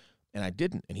 right? And I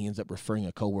didn't, and he ends up referring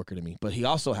a coworker to me. But he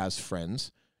also has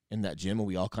friends in that gym, and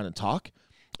we all kind of talk.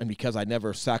 And because I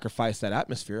never sacrificed that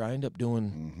atmosphere, I end up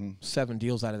doing 7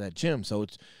 deals out of that gym. So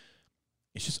it's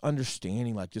just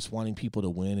understanding, like, just wanting people to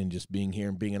win and just being here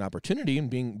and being an opportunity and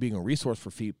being a resource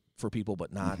for people,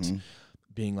 but not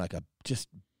being like just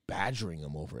badgering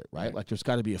them over it, right? Like, there's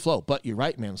got to be a flow. But you're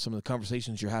right, man. Some of the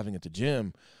conversations you're having at the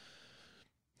gym,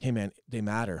 hey, man, they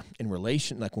matter. In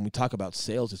like when we talk about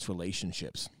sales, it's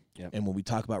relationships. Yep. And when we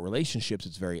talk about relationships,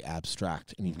 it's very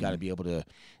abstract. And you've got to be able to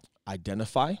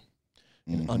identify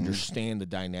and understand the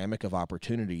dynamic of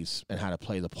opportunities and how to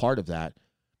play the part of that.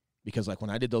 Because, like, when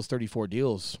I did those 34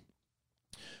 deals,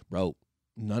 bro,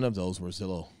 none of those were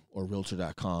Zillow or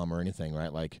Realtor.com or anything,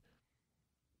 right? Like,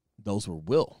 those were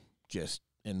just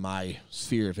in my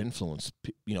sphere of influence,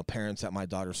 parents at my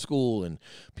daughter's school and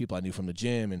people I knew from the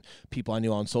gym and people I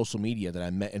knew on social media that I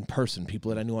met in person,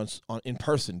 people that I knew in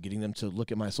person, getting them to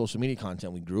look at my social media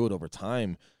content. We grew it over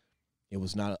time. It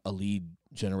was not a lead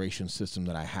generation system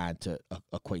that I had to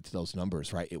equate to those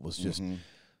numbers, right? It was just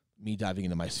me diving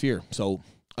into my sphere. So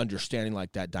understanding,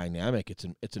 like, that dynamic,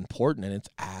 it's important, and it's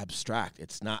abstract.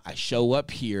 It's not, I show up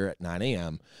here at 9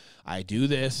 a.m., I do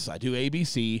this, I do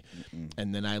ABC,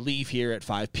 and then I leave here at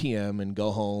 5 p.m. and go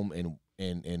home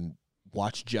and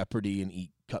watch Jeopardy and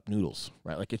eat cup noodles,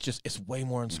 right? Like, it's way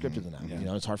more unscripted than that.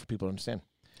 Yeah. It's hard for people to understand.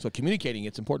 So communicating,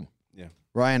 it's important. Yeah.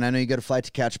 Ryan, I know you got a flight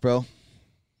to catch, bro.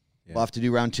 Yeah. We'll have to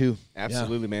do round 2.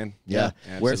 Absolutely, man. Yeah.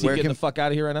 Where getting the fuck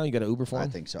out of here right now? You got an Uber for him? I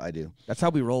think so. I do. That's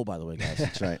how we roll, by the way, guys.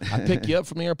 That's right. I pick you up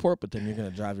from the airport, but then you're going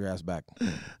to drive your ass back.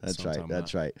 That's right.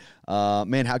 That's right.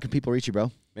 Man, how can people reach you,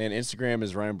 bro? Man, Instagram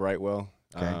is Ryan Brightwell.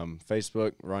 Okay.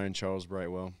 Facebook, Ryan Charles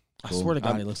Brightwell. Cool. I swear to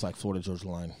God, he looks like Florida Georgia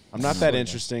Line. I'm not that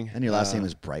interesting. And your last name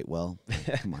is Brightwell.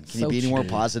 Come on. Can you be any more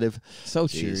positive? So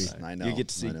cheery. I know. You get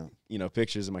to see,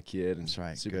 pictures of my kid. And that's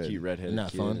right. Super cute redheaded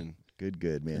kid. Fun? And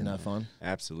Good, man. Isn't that fun?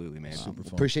 Absolutely, man. Super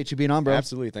fun. Appreciate you being on, bro.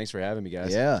 Absolutely. Thanks for having me,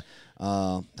 guys. Yeah.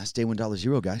 That's day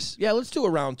 1.0, guys. Yeah, let's do a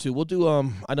round 2. We'll do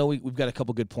I know we've got a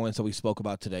couple good points that we spoke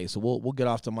about today, so we'll get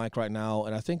off the mic right now.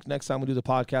 And I think next time we do the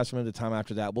podcast, or maybe the time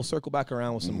after that, we'll circle back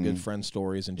around with some good friend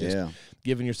stories and just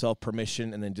giving yourself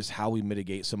permission, and then just how we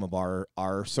mitigate some of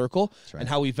our circle, and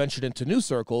how we ventured into new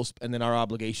circles, and then our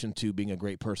obligation to being a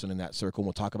great person in that circle. And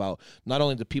we'll talk about not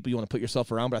only the people you want to put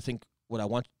yourself around, but I think what I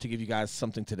want to give you guys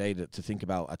something today to think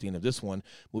about at the end of this one,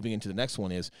 moving into the next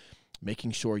one, is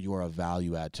making sure you are a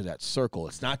value add to that circle.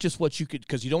 It's not just what you could,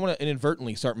 because you don't want to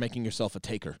inadvertently start making yourself a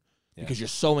taker. Because you're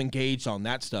so engaged on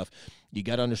that stuff. You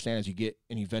got to understand, as you get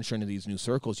and you venture into these new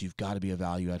circles, you've got to be a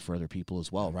value add for other people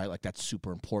as well, right? Like, that's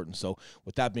super important. So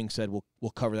with that being said,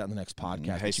 we'll cover that in the next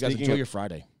podcast. Hey, you guys enjoy your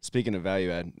Friday. Speaking of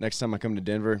value add, next time I come to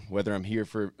Denver, whether I'm here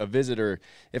for a visit or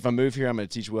if I move here, I'm going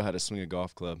to teach Will how to swing a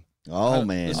golf club. Oh,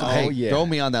 man. Listen, hey, throw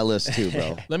me on that list too,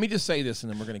 bro. Let me just say this,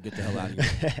 and then we're going to get the hell out of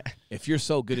here. If you're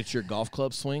so good at your golf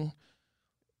club swing,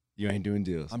 you ain't doing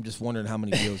deals. I'm just wondering how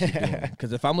many deals you're doing.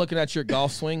 Because if I'm looking at your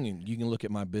golf swing, and you can look at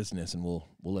my business, and we'll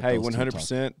let. Hey, those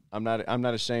 100%. I'm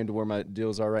not ashamed of where my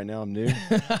deals are right now. I'm new,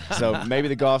 so maybe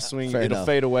the golf swing Fair it'll enough.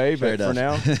 fade away. Fair But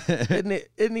enough. for now,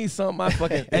 isn't he something? I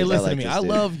fucking hey, listen like to me. this I dude.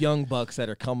 love young bucks that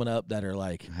are coming up that are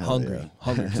like hungry.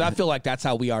 Because I feel like that's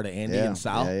how we are to Andy and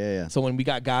Sal. Yeah. So when we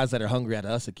got guys that are hungry at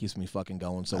us, it keeps me fucking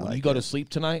going. So when you go to sleep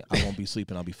tonight, I won't be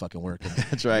sleeping. I'll be fucking working.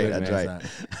 That's right. Good,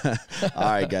 That's right.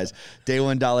 All right, guys. Day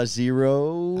 $1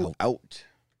 out.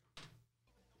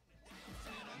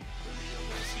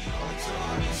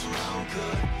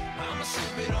 I'ma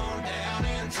sip it on down.